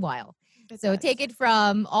a while. So take it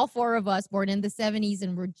from all four of us born in the 70s,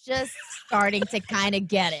 and we're just starting to kind of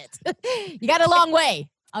get it. You got a long way,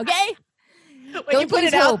 okay? When you put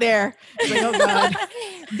it out there, it's like, oh God.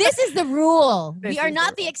 This is the rule. This We are is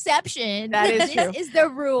not the the exception. That is true. This is the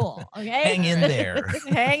rule. Okay. Hang in there.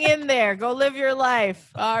 Hang in there. Go live your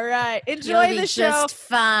life. All right. Enjoy You'll be the show. just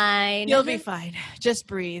fine. You'll be fine. Just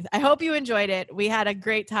breathe. I hope you enjoyed it. We had a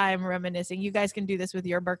great time reminiscing. You guys can do this with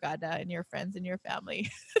your barkada and your friends and your family.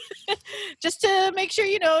 Just to make sure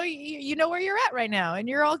you know where you're at right now and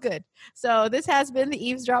you're all good. So this has been the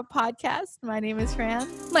Eavesdrop Podcast. My name is Fran.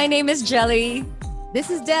 My name is Jelly. This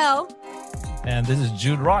is Del. And this is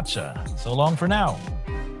Jude Rocha. So long for now.